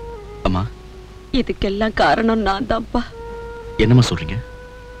 அம்மா இதுக்கெல்லாம் காரணம் நான் தான்ப்பா. என்னம்மா சொல்றீங்க?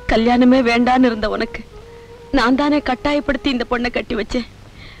 கல்யாணமே வேண்டான்னு இருந்த உனக்கு நான் தானே கட்டாயப்படுத்தி இந்த பொண்ணை கட்டி வச்சேன்.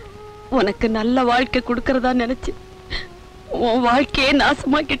 உனக்கு நல்ல வாழ்க்கை கொடுக்கறதா நினைச்சு உன் வாழ்க்கையே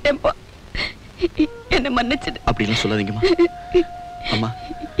நாசமாக்கிட்டேன்ப்பா. என்ன மன்னிச்சிடு. அப்படிலாம் சொல்லாதீங்கம்மா. அம்மா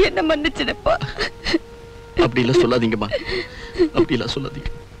என்ன மன்னிச்சிடுப்பா. அப்படிலாம் சொல்லாதீங்கம்மா. அப்படிலாம்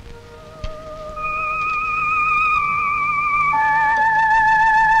சொல்லாதீங்க.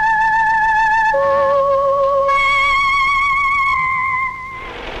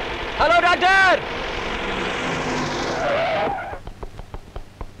 Hello doctor.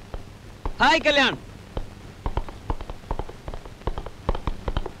 ஹாய் கல்யாண்.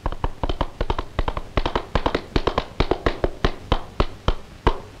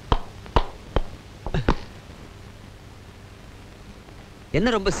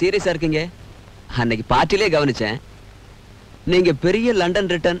 என்ன ரொம்ப சீரியஸா இருக்கீங்க? அன்னைக்கு பார்ட்டிலே கவனிச்சேன். நீங்க பெரிய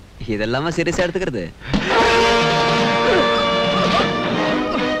லண்டன் ரிட்டர்ன் இதெல்லாமா சீரியஸா எடுத்துக்கிறது?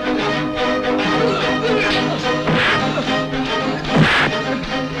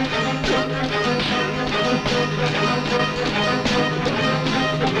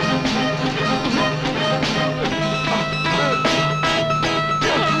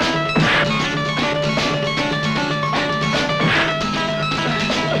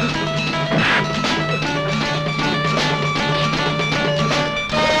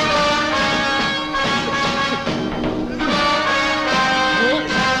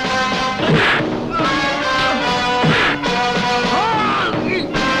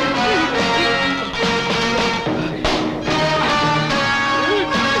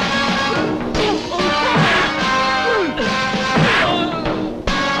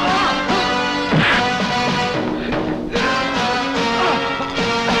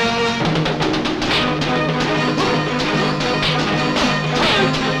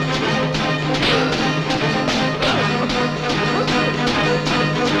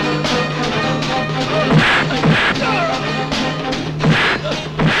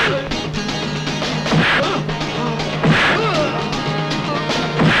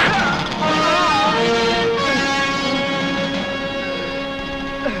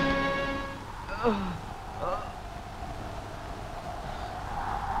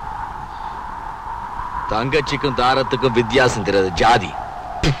 தங்கச்சிக்கும் தாரத்துக்கும் வித்தியாசம் தெரியாது ஜாதி.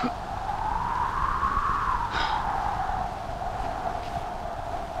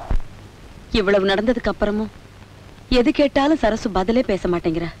 இவ்வளவு நடந்ததுக்கு அப்புறமும் எது கேட்டாலும் சரசு பதிலே பேச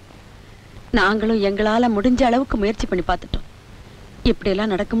மாட்டேங்கிற. நாங்களும் எங்களால முடிஞ்ச அளவுக்கு முயற்சி பண்ணி பார்த்துட்டோம். இப்படி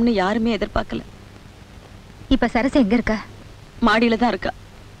எல்லாம் நடக்கும்னு யாருமே எதிர்பார்க்கல. இப்ப சரசு எங்க இருக்கா? மாடியில தான் இருக்கா.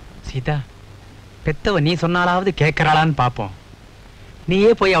 சீதா, பெத்தவ நீ சொன்னாலாவது கேட்கறாளான்னு பாப்போம்.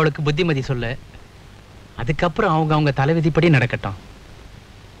 நீயே போய் அவளுக்கு புத்திமதி சொல்லு. அதுக்கப்புறம் அவங்க அவங்க தலைவிதிப்படி நடக்கட்டும்.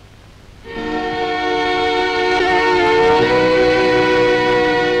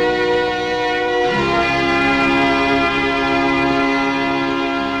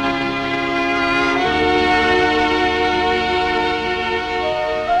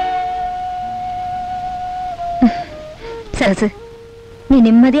 சரசு, நீ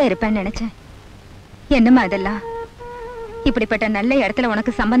நிம்மதியா இருப்பேன்னு நினைச்சேன். என்னம்மா அதெல்லாம்? இப்படிப்பட்ட நல்ல இடத்துல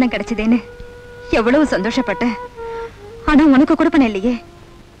உனக்கு சம்பந்தம் கிடைச்சதேன்னு எவ்வளவு சந்தோஷப்பட்ட. ஆனா உனக்கு கொடுப்பன இல்லையே.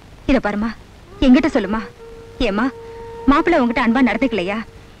 இத பாருமா, எங்கிட்ட சொல்லுமா. ஏமா, மாப்பிள்ளை உங்ககிட்ட அன்பா நடந்துக்கலையா?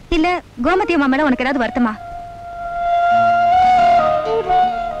 இல்ல கோமதி அம்மா மேல உனக்கு ஏதாவது வருத்தமா?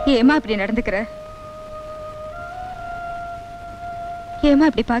 ஏமா இப்படி நடந்துக்கிற? ஏமா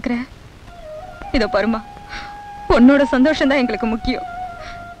இப்படி பாக்குற? இத பாருமா, உன்னோட சந்தோஷம் தான் எங்களுக்கு முக்கியம்.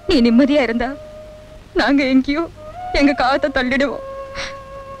 நீ நிம்மதியா இருந்தா நாங்க எங்கேயோ எங்க காலத்தை தள்ளிடுவோம்.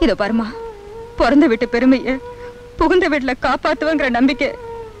 இத பாருமா, பிறந்த வீட்டு பெருமைய புகுந்த வீட்டுல காப்பாத்துவங்கிற நம்பிக்கை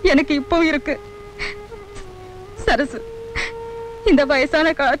எனக்கு இப்போ இருக்கு. சரசு, இந்த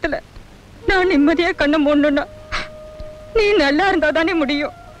வயசான காலத்துல நான் நிம்மதியா கண்ணு மூடணும்னா நீ நல்லா இருந்தா தானே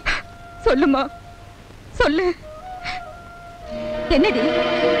முடியும். சொல்லுமா, சொல்லு. என்னடி?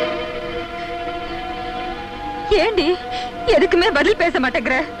 ஏண்டி எதுக்குமே பதில் பேச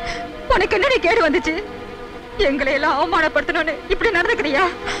மாட்டேங்கிற? உனக்கு என்னடி கேடு வந்துச்சு? எங்களை எல்லாம் அவமானப்படுத்தணும்னு இப்படி நடந்துக்கிறியா?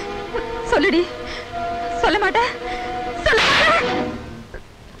 சொல்லுடி. சொல்ல மாட்டேன், சொல்ல மாட்டேன்.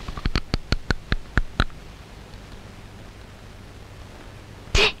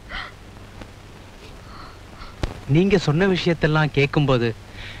 நீங்க சொன்ன விஷயத்தெல்லாம் கேட்கும்போது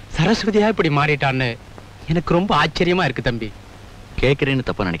சரஸ்வதியா இப்படி மாறிட்டான்னு எனக்கு ரொம்ப ஆச்சரியமா இருக்கு தம்பி. கேட்கறேன்னு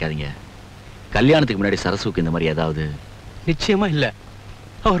தப்பா நினைக்காதீங்க. கல்யாணத்துக்கு முன்னாடி சரசுக்கு இந்த மாதிரி ஏதாவது? நிச்சயமா இல்ல.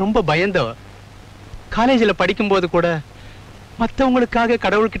 அவ ரொம்ப பயந்தவ. காலேஜில் படிக்கும்போது கூட மற்றவங்களுக்காக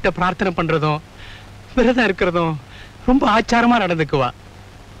கடவுள்கிட்ட பிரார்த்தனை பண்றதும் விரதம் இருக்கிறதும் ரொம்ப ஆச்சாரமா நடந்துக்குவா.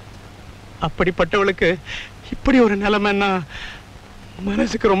 அப்படிப்பட்டவளுக்கு இப்படி ஒரு நிலைமைன்னா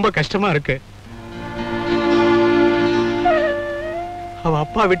மனசுக்கு ரொம்ப கஷ்டமா இருக்கு. அவ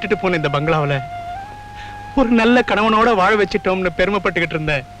அப்பா விட்டுட்டு போன இந்த பங்களாவில ஒரு நல்ல கணவனோட வாழ வச்சிட்டோம்னு பெருமைப்பட்டுக்கிட்டு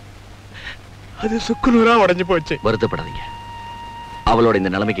இருந்தேன். அது சுக்குநூறா உடைஞ்சு போச்சு. வருத்தப்படாதீங்க. அவளோட இந்த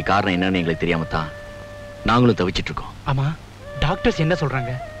நிலைமைக்கு காரணம் என்னன்னு எங்களுக்கு தெரியாம தான் நாங்களும் தவிச்சிட்டு இருக்கோம். ஆமா, டாக்டர்ஸ் என்ன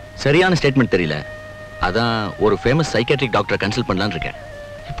சொல்றாங்க? சரியான ஸ்டேட்மெண்ட் தெரியல. அதான் ஒரு ஃபேமஸ் சைக்காட்ரிக் டாக்டர் கன்சல்ட் பண்ணலாம்னு இருக்கேன்.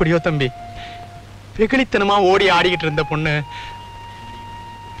 இப்படியோ தம்பி, வெகுளித்தனமா ஓடி ஆடிக்கிட்டு இருந்த பொண்ணு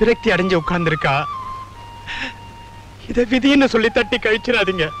விரக்தி அடைஞ்சு உட்கார்ந்து இருக்கா. இத விதின்னு சொல்லி தட்டி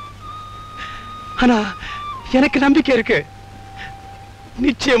கழிச்சிடாதீங்க. ஆனா எனக்கு நம்பிக்கை இருக்கு.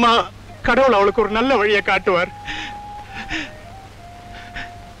 நிச்சயமா கடவுள் அவளுக்கு ஒரு நல்ல வழியை காட்டுவார்.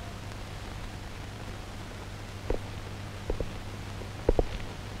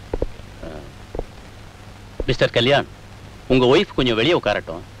 மிஸ்டர் கல்யாண், உங்க ஒய்ஃப் கொஞ்சம் வெளியே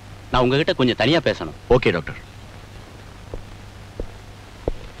உட்காரட்டும். நான் உங்ககிட்ட கொஞ்சம் தனியா பேசணும். Okay doctor.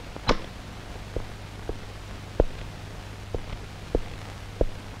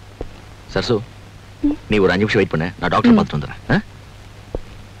 சரசு, நீ ஒரு 5 நிமிஷம் வெயிட் பண்ணு. நான் டாக்டர் பார்த்துட்டு வந்துடுறேன்.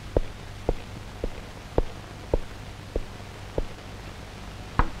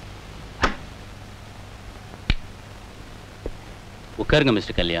 உட்காருங்க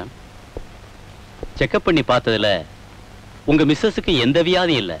மிஸ்டர் கல்யாண். செக்அப் பண்ணி பார்த்ததுல உங்க மிஸ்ஸஸுக்கு எந்த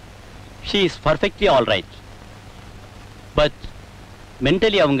வியாதியும் இல்லை. She is perfectly all right. But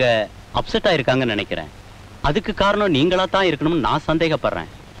mentally அவங்க அப்செட் ஆயிருக்காங்கன்னு நினைக்கிறேன். அதுக்கு காரணம் நீங்களா தான் இருக்கணும்னு நான்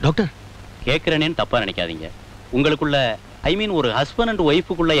சந்தேகப்படுறேன். டாக்டர், கேட்கிறேன்னு தப்பா நினைக்காதீங்க. உங்களுக்குள்ள ஐ மீன் ஒரு ஹஸ்பண்ட் அண்ட்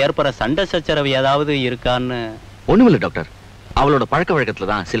ஒய்ஃபுக்குள்ள ஏற்படுற சண்டை சச்சரவு ஏதாவது இருக்கான்னு? ஒண்ணுமில்ல டாக்டர். அவளோட பழக்க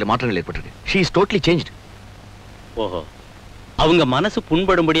வழக்கத்துல தான் சில மாற்றங்கள் ஏற்பட்டிருக்கு. She is totally changed. ஓஹோ, அவங்க மனசு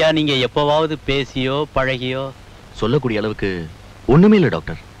புண்படும்படியா நீங்க எப்பவாவது பேசியோ பழகியோ? சொல்லக்கூடிய அளவுக்கு ஒண்ணுமே இல்ல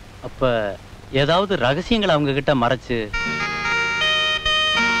டாக்டர். அப்ப ஏதாவது ரகசியங்களை அவங்க கிட்ட மறைச்சு?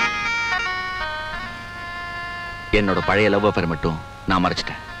 என்னோட பழைய லவ் அஃபேர் மட்டும் நான்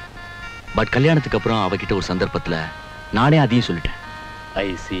மறைச்சிட்டேன். பட் கல்யாணத்துக்கு அப்புறம் அவகிட்ட ஒரு சந்தர்ப்பத்துல நானே அதையும் சொல்லிட்டேன். ஐ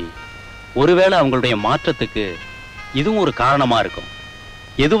சி. ஒருவேளை அவங்களுடைய மாற்றத்துக்கு இதுவும் ஒரு காரணமா இருக்கும்.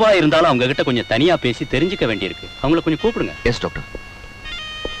 எதுவா இருந்தாலும் அவங்க கிட்ட கொஞ்சம் தனியா பேசி தெரிஞ்சுக்க வேண்டியிருக்கு. அவங்களை கொஞ்சம் கூப்பிடுங்க. Yes doctor.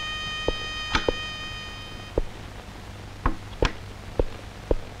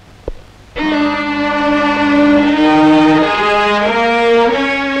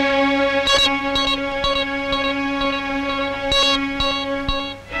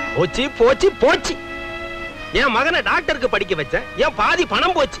 போச்சு போச்சு போச்சு. என் மகனை டாக்டருக்கு படிக்க வச்சேன். என் பாதி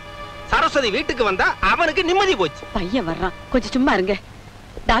பணம் போச்சு. சரஸ்வதி வீட்டுக்கு வந்தா அவனுக்கு நிம்மதி போச்சு. பையன் வர்றான், கொஞ்சம் சும்மா இருங்க.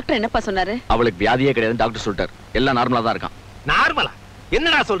 டாக்டர் என்னப்பா சொன்னாரு? அவளுக்கு வியாதியே கிடையாதுன்னு டாக்டர் சொல்லிட்டார். எல்லாம் நார்மலா தான் இருக்கான். நார்மலா?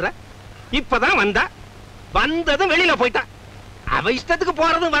 என்னடா சொல்ற? இப்பதான் வந்தா, வந்ததும் வெளியில போயிட்டா. அவ இஷ்டத்துக்கு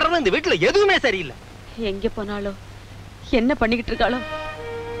போறதும் வர்றதும் இந்த வீட்டுல எதுவுமே சரியில்லை. எங்க போனாலும் என்ன பண்ணிக்கிட்டு இருக்காளோ?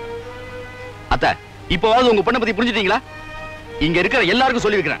 அத்தை, இப்போவாவது உங்க பொண்ணை பத்தி புரிஞ்சுட்டீங்களா? இங்க இருக்கிற எல்லாருக்கும்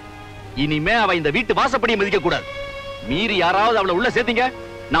சொல்லி வைக்கிறேன். இனிமே அவ இந்த வீட்டு வாசப்படியை மதிக்க கூடாது. மீறி யாராவது அவளை உள்ள சேர்த்தீங்க,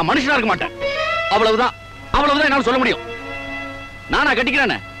 நான் மனுஷனா இருக்க மாட்டேன். அவ்வளவுதான், அவ்வளவுதான் என்னால சொல்ல முடியும். நானா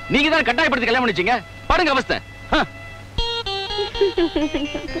கட்டிக்கிறேன்னு நீங்க தான் கட்டாயப்படுத்தி கல்யாணம் பண்ணிச்சீங்க. பாருங்க அவஸ்தை.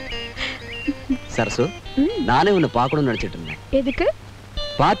 சரசு, நானே உன்னை பார்க்கணும்னு நினைச்சிட்டு இருந்தேன். எதுக்கு?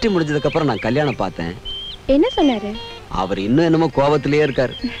 பார்ட்டி முடிஞ்சதுக்கு அப்புறம் நான் கல்யாணம் பார்த்தேன். என்ன சொன்னாரு? அவர் இன்னும் என்னமோ கோபத்திலேயே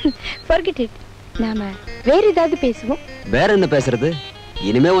இருக்காரு. Forget it. நாம வேற ஏதாவது பேசுவோம். வேற என்ன பேசுறது?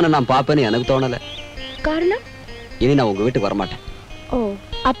 இனிமே உன்னை நான் பாப்பேன்னு எனக்கு தோணல. காரணம்? இனி நான் உங்க வீட்டுக்கு வர மாட்டேன். ஓ,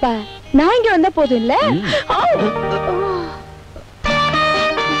 அப்ப நான் இங்க வந்தா போதும் இல்ல?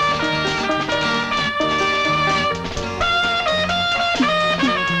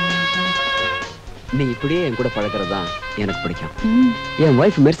 நீ இப்படியே என் கூட பழகிறதுதான் எனக்கு பிடிக்கும். என்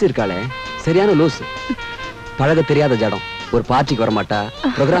வைஃப் மெர்சி இருக்காளே, சரியான லூஸ். பழக தெரியாத ஜடம். ஒரு பார்ட்டிக்கு வரமாட்டா,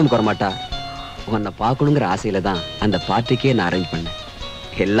 ப்ரோக்ராமுக்கு வரமாட்டா. உன்னை பார்க்கணுங்கிற ஆசையில தான் அந்த பார்ட்டிக்கே நான் அரேஞ்ச் பண்ணேன்.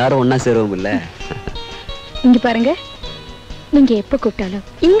 எல்லாரும் ஒன்னா சேருவோம் இல்ல? இங்க பாருங்க, நீங்க எப்ப கூப்பிட்டாலும்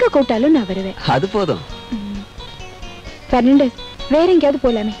இங்க கூப்பிட்டாலும் நான் வருவேன். அது போதும். பெர்னாண்டஸ், வேற எங்கேயாவது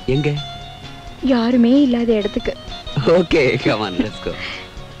போலாமே? எங்க? யாருமே இல்லாத இடத்துக்கு. Okay, come on, let's go.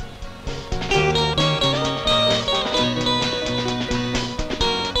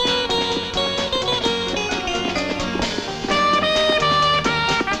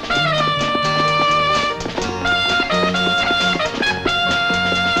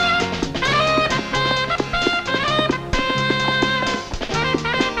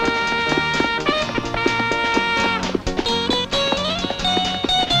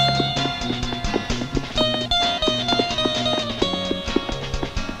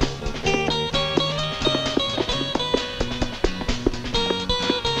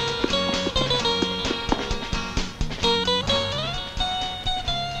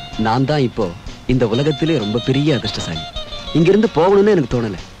 நான் தான் இப்போ இந்த உலகத்திலே ரொம்ப பெரிய அதிர்ஷ்டசாலி. இங்கிருந்து போகணும்னு எனக்கு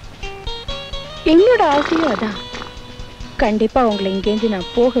தோணல. என்னோட ஆசையும் அதான். கண்டிப்பா உங்களை இங்கேருந்து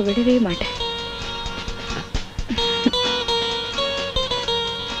நான் போக விடவே மாட்டேன்.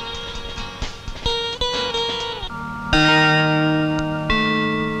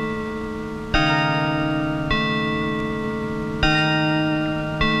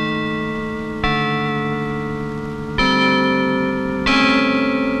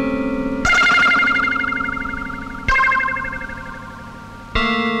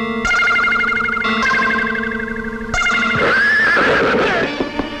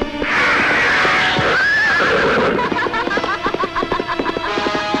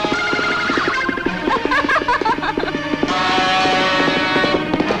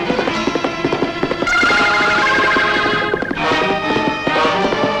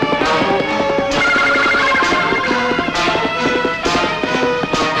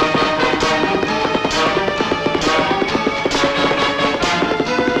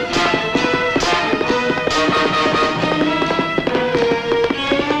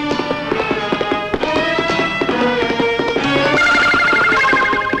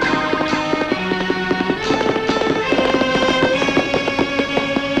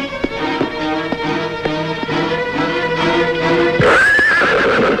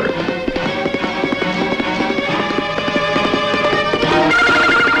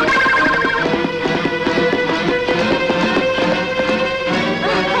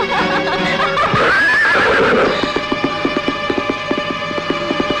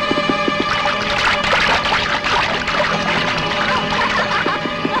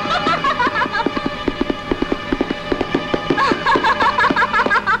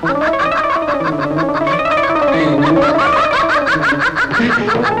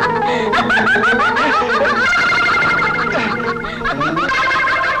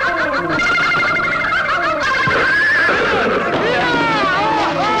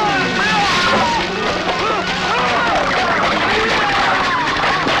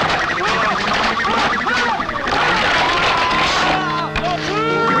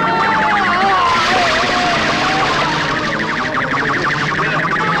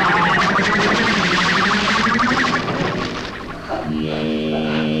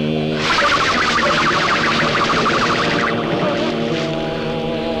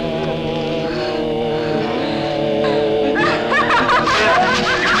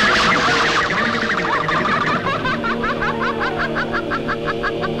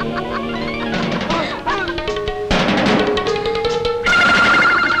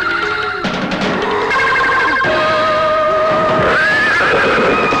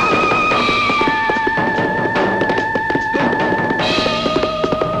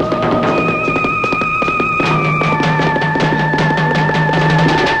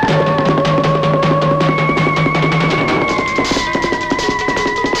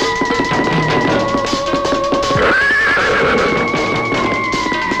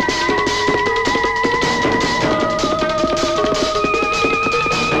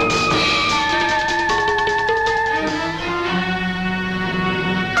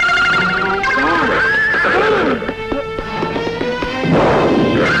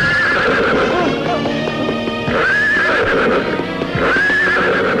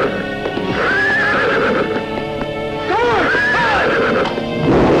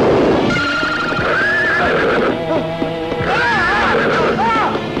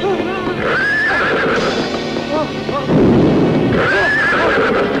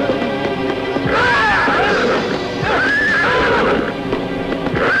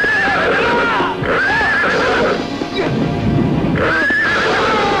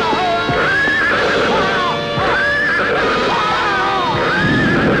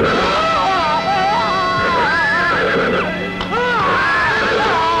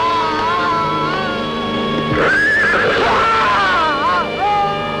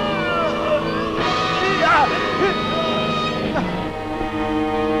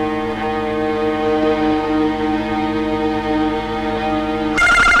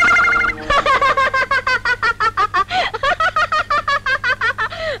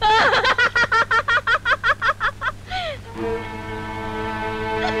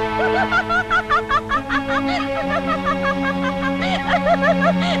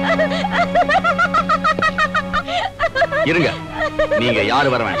 இருங்க, நீங்க யாரு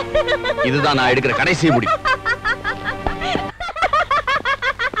வர வேண்டாம். இதுதான் நான் எடுக்கிற கடைசி முடிவு.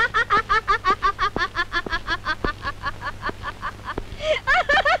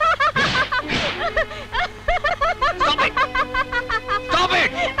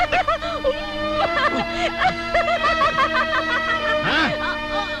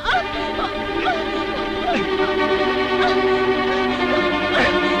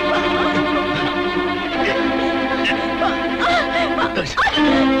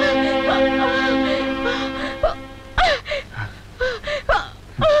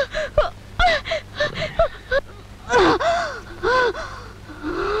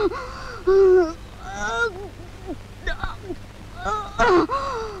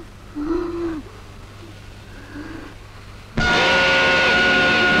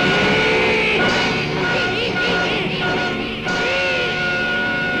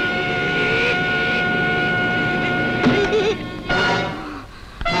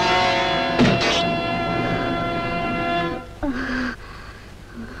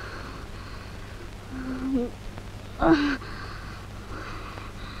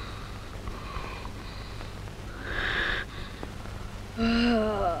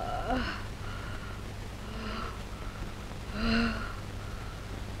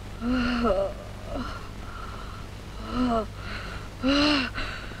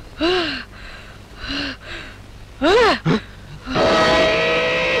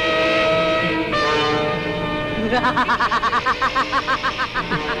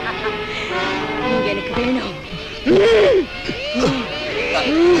 நீங்க எனக்கு வேணும்.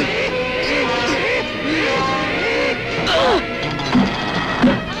 Oh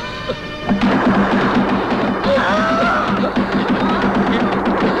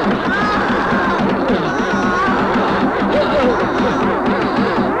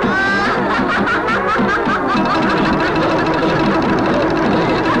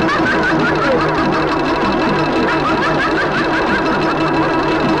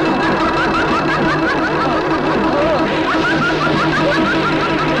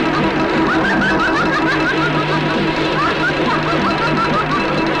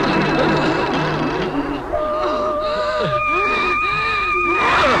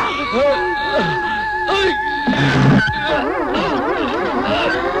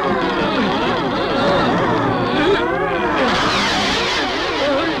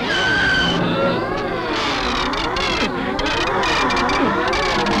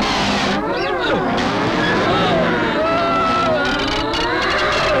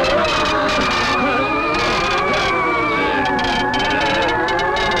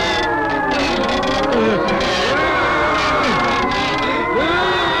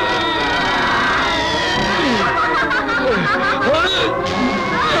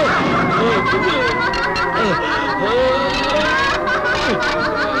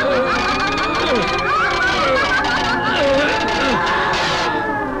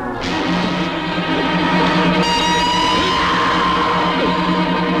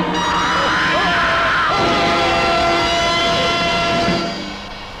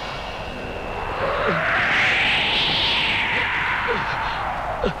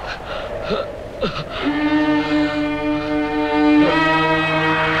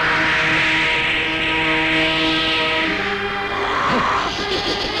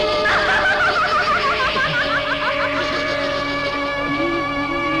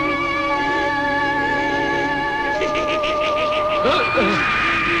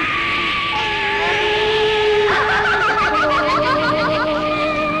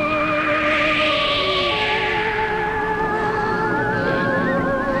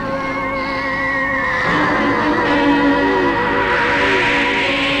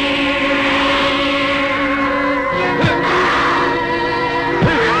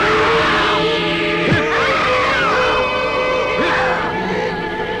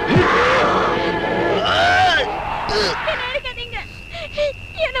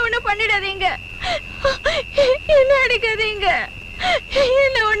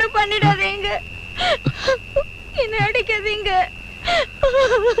பண்ணிடாதீங்க, என்ன அடிக்காதீங்க.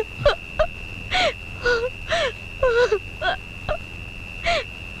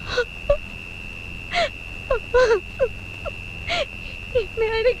 என்ன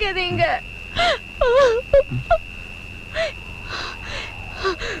அடிக்காதீங்க.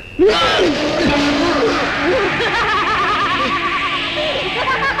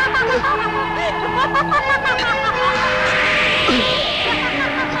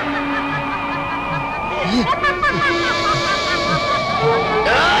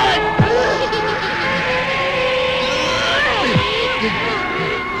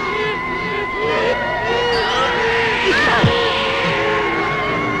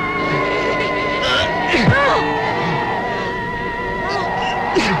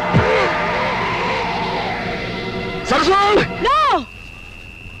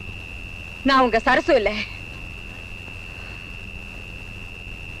 நான் உங்க சரசு இல்ல,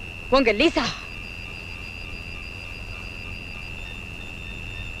 உங்க லீசா.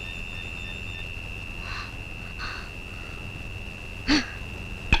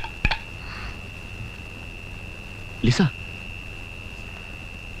 லிசா,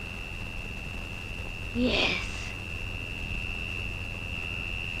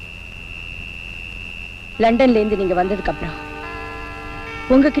 லண்டன்ல இருந்து நீங்க வந்ததுக்கு அப்புறம்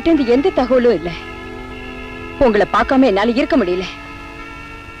உங்ககிட்ட இருந்து எந்த தகவலும் இல்ல. உங்களை பார்க்காம என்னால இருக்க முடியல.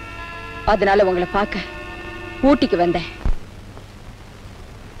 அதனால உங்களை பார்க்க ஊட்டிக்கு வந்தேன்.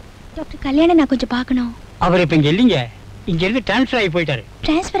 டாக்டர் கல்யாணம் நான் கொஞ்சம் பார்க்கணும். அவர் இப்ப இங்க இல்லைங்க, இங்க இருந்து டிரான்ஸ்ஃபர் ஆகி போயிட்டாரு.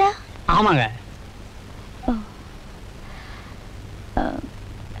 டிரான்ஸ்ஃபரா? ஆமாங்க.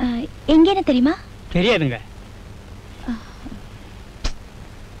 எங்க என்ன தெரியுமா? தெரியாதுங்க.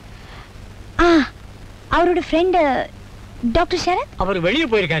 அவரோட ஃப்ரெண்ட் டாக்டர் சரத். அவர் வெளியே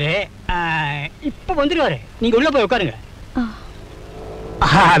போயிருக்காரு, இப்ப வந்துருவாரு. நீங்க உள்ள போய் உட்காருங்க.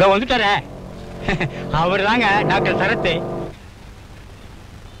 அத வந்துட்டாரு. அவர் தாங்க டாக்டர் சரத்.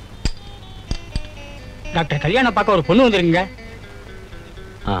 டாக்டர் கல்யாணம் பார்க்க ஒரு பொண்ணு வந்துருங்க.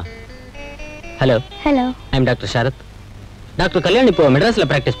 Hello hello, I am doctor Sarath. Doctor Kalyan இப்போ மெட்ராஸ்ல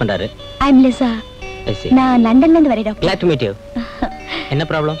பிராக்டிஸ் பண்றாரு. ஐ அம் லிசா. நான் லண்டன்ல இருந்து வரேன் doctor. glad to meet you. என்ன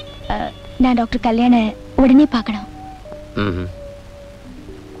ப்ராப்ளம்? நான் டாக்டர் கல்யாண உடனே பார்க்கணும்.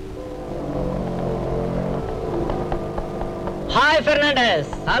 ஹாய்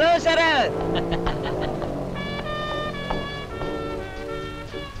பெர்னாண்டஸ். ஹலோ சரத்.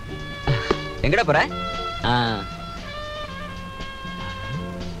 எங்கடா போற?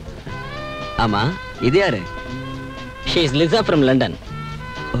 ஆமா, இது யாரு? she is Lisa from London.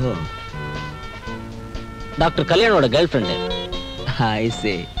 O, doctor கல்யாணோட girl friend. I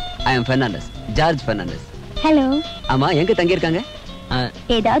see. I am Fernandez, George Fernandez. Hello. ஆமா, எங்க தங்கி இருக்காங்க?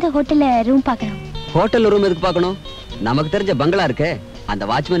 ஏதாவது ஹோட்டல்ல ரூம் பார்க்கணும். ஹோட்டல்ல ரூம் எதுக்கு பார்க்கணும்? நமக்கு தெரிஞ்ச பங்களா இருக்கு. அந்த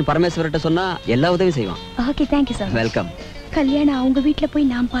வாட்ச்மேன் பரமேஸ்வரட்ட சொன்னா எல்லா உதவியும் செய்வான். Okay, thank you sir. Welcome. கல்யாணம் அவங்க வீட்ல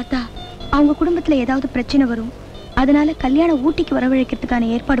போய் நான் பார்த்தா அவங்க குடும்பத்துல ஏதாவது பிரச்சனை வரும். அதனால கல்யாணம் ஊட்டிக்கு வரவழைக்கிறதுக்கான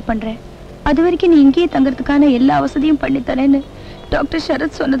ஏற்பாடு பண்றேன். அது வரைக்கும் நீ இங்கேயே தங்கறதுக்கான எல்லா வசதியும் பண்ணி தரேன்னு டாக்டர்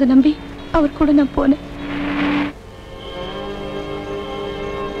சரத் சொன்னதை நம்பி அவர் கூட நான் போனேன்.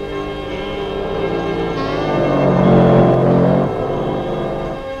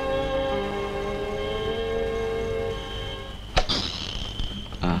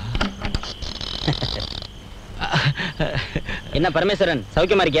 என்ன பரமேஸ்வரன்,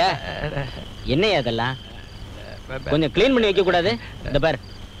 சௌக்கியமா இருக்கியா? என்னையா அதெல்லாம் கொஞ்சம் க்ளீன் பண்ணி வைக்க கூடாது? இந்த பார்,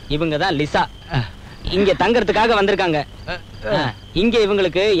 இவங்க தான் லிசா. இங்க தங்கறதுக்காக வந்திருக்காங்க. இங்க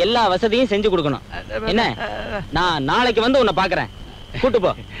இவங்களுக்கு எல்லா வசதியும் செஞ்சு கொடுக்கணும். என்ன, நான் நாளைக்கு வந்து உன்னை பாக்குறேன். கூட்டு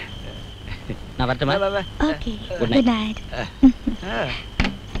போ. நான் வரட்டுமா? Okay, good night.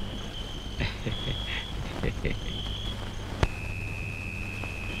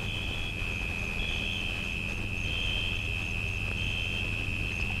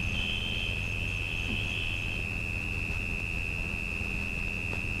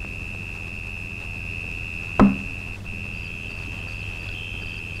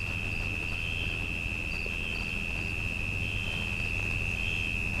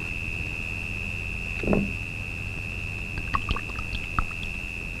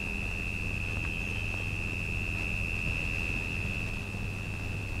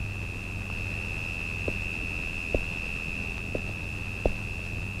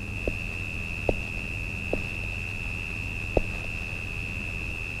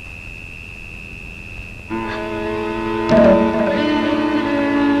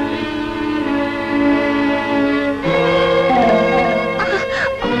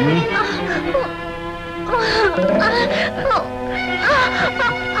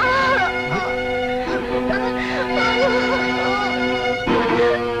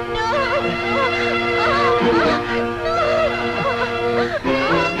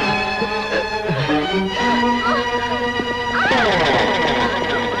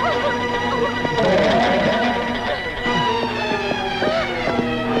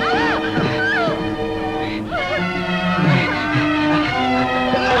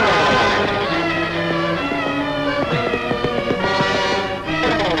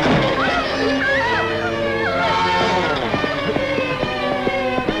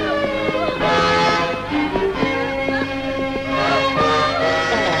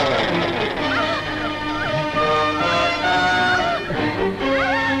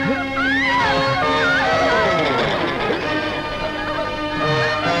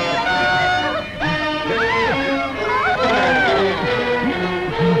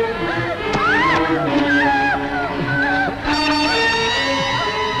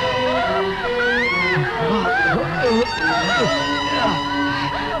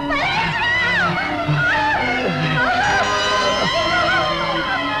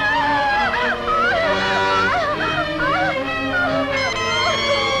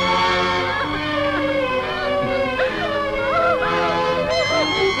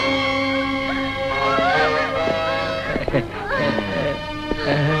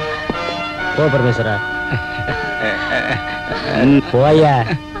 போ பரமேஸ்வரா. போயா.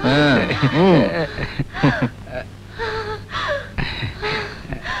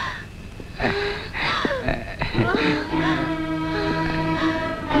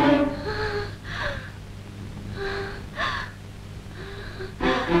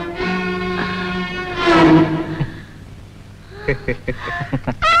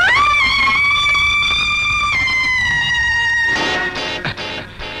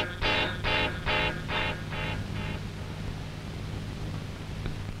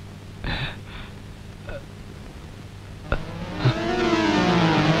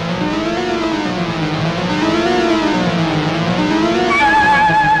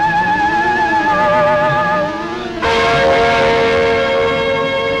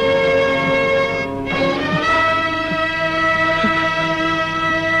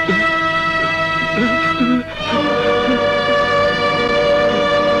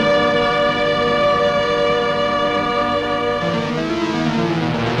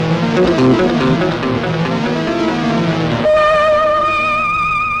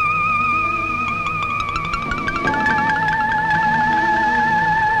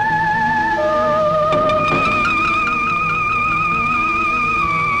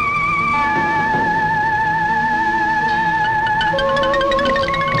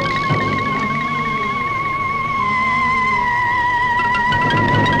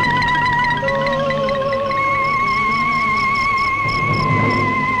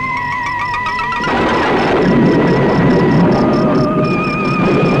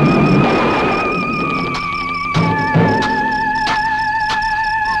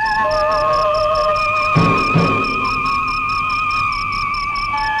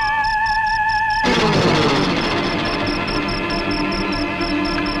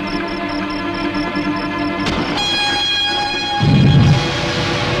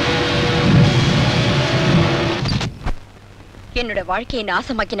 என்னோட வாழ்க்கையை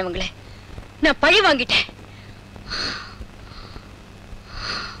நாசமாக்கினவங்களே நான் பழி வாங்கிட்டேன்.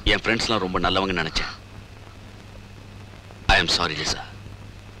 என் ஃப்ரெண்ட்ஸ்லாம் ரொம்ப நல்லவங்க நினைச்சேன். ஐ அம் சாரி லிசா.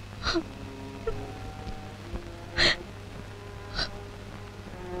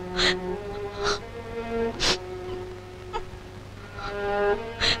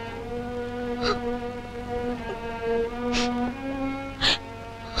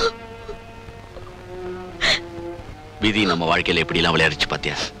 விதி நம்ம வாழ்க்கையில எப்படி எல்லாம் விளையாடிச்சு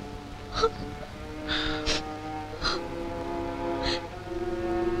பாத்தியா?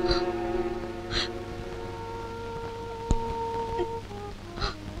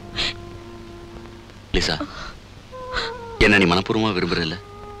 லிசா, என்ன நீ மனப்பூர்வமா விரும்புறல?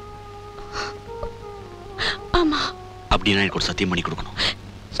 ஆமா. அப்படின்னா எனக்கு ஒரு சத்தியம் பண்ணி கொடுக்கணும்.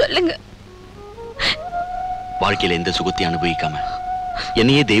 சொல்லுங்க. வாழ்க்கையில எந்த சுகத்தையும் அனுபவிக்காம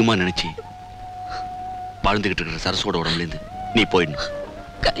என்னையே தெய்வமா நினைச்சு வாழ்ந்துகிட்டு இருக்கிற சரஸ்வோட உடம்புல இருந்து நீ போயிடணும்.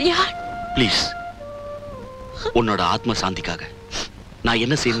 கல்யாண், ப்ளீஸ். உன்னோட ஆத்ம சாந்திக்காக நான்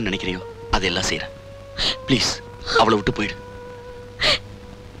என்ன செய்யணும்னு நினைக்கிறியோ அதெல்லாம் செய்யறேன். ப்ளீஸ் அவளை விட்டு போயிடு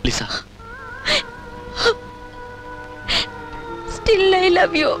Lisa. Still I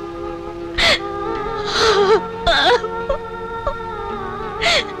love you.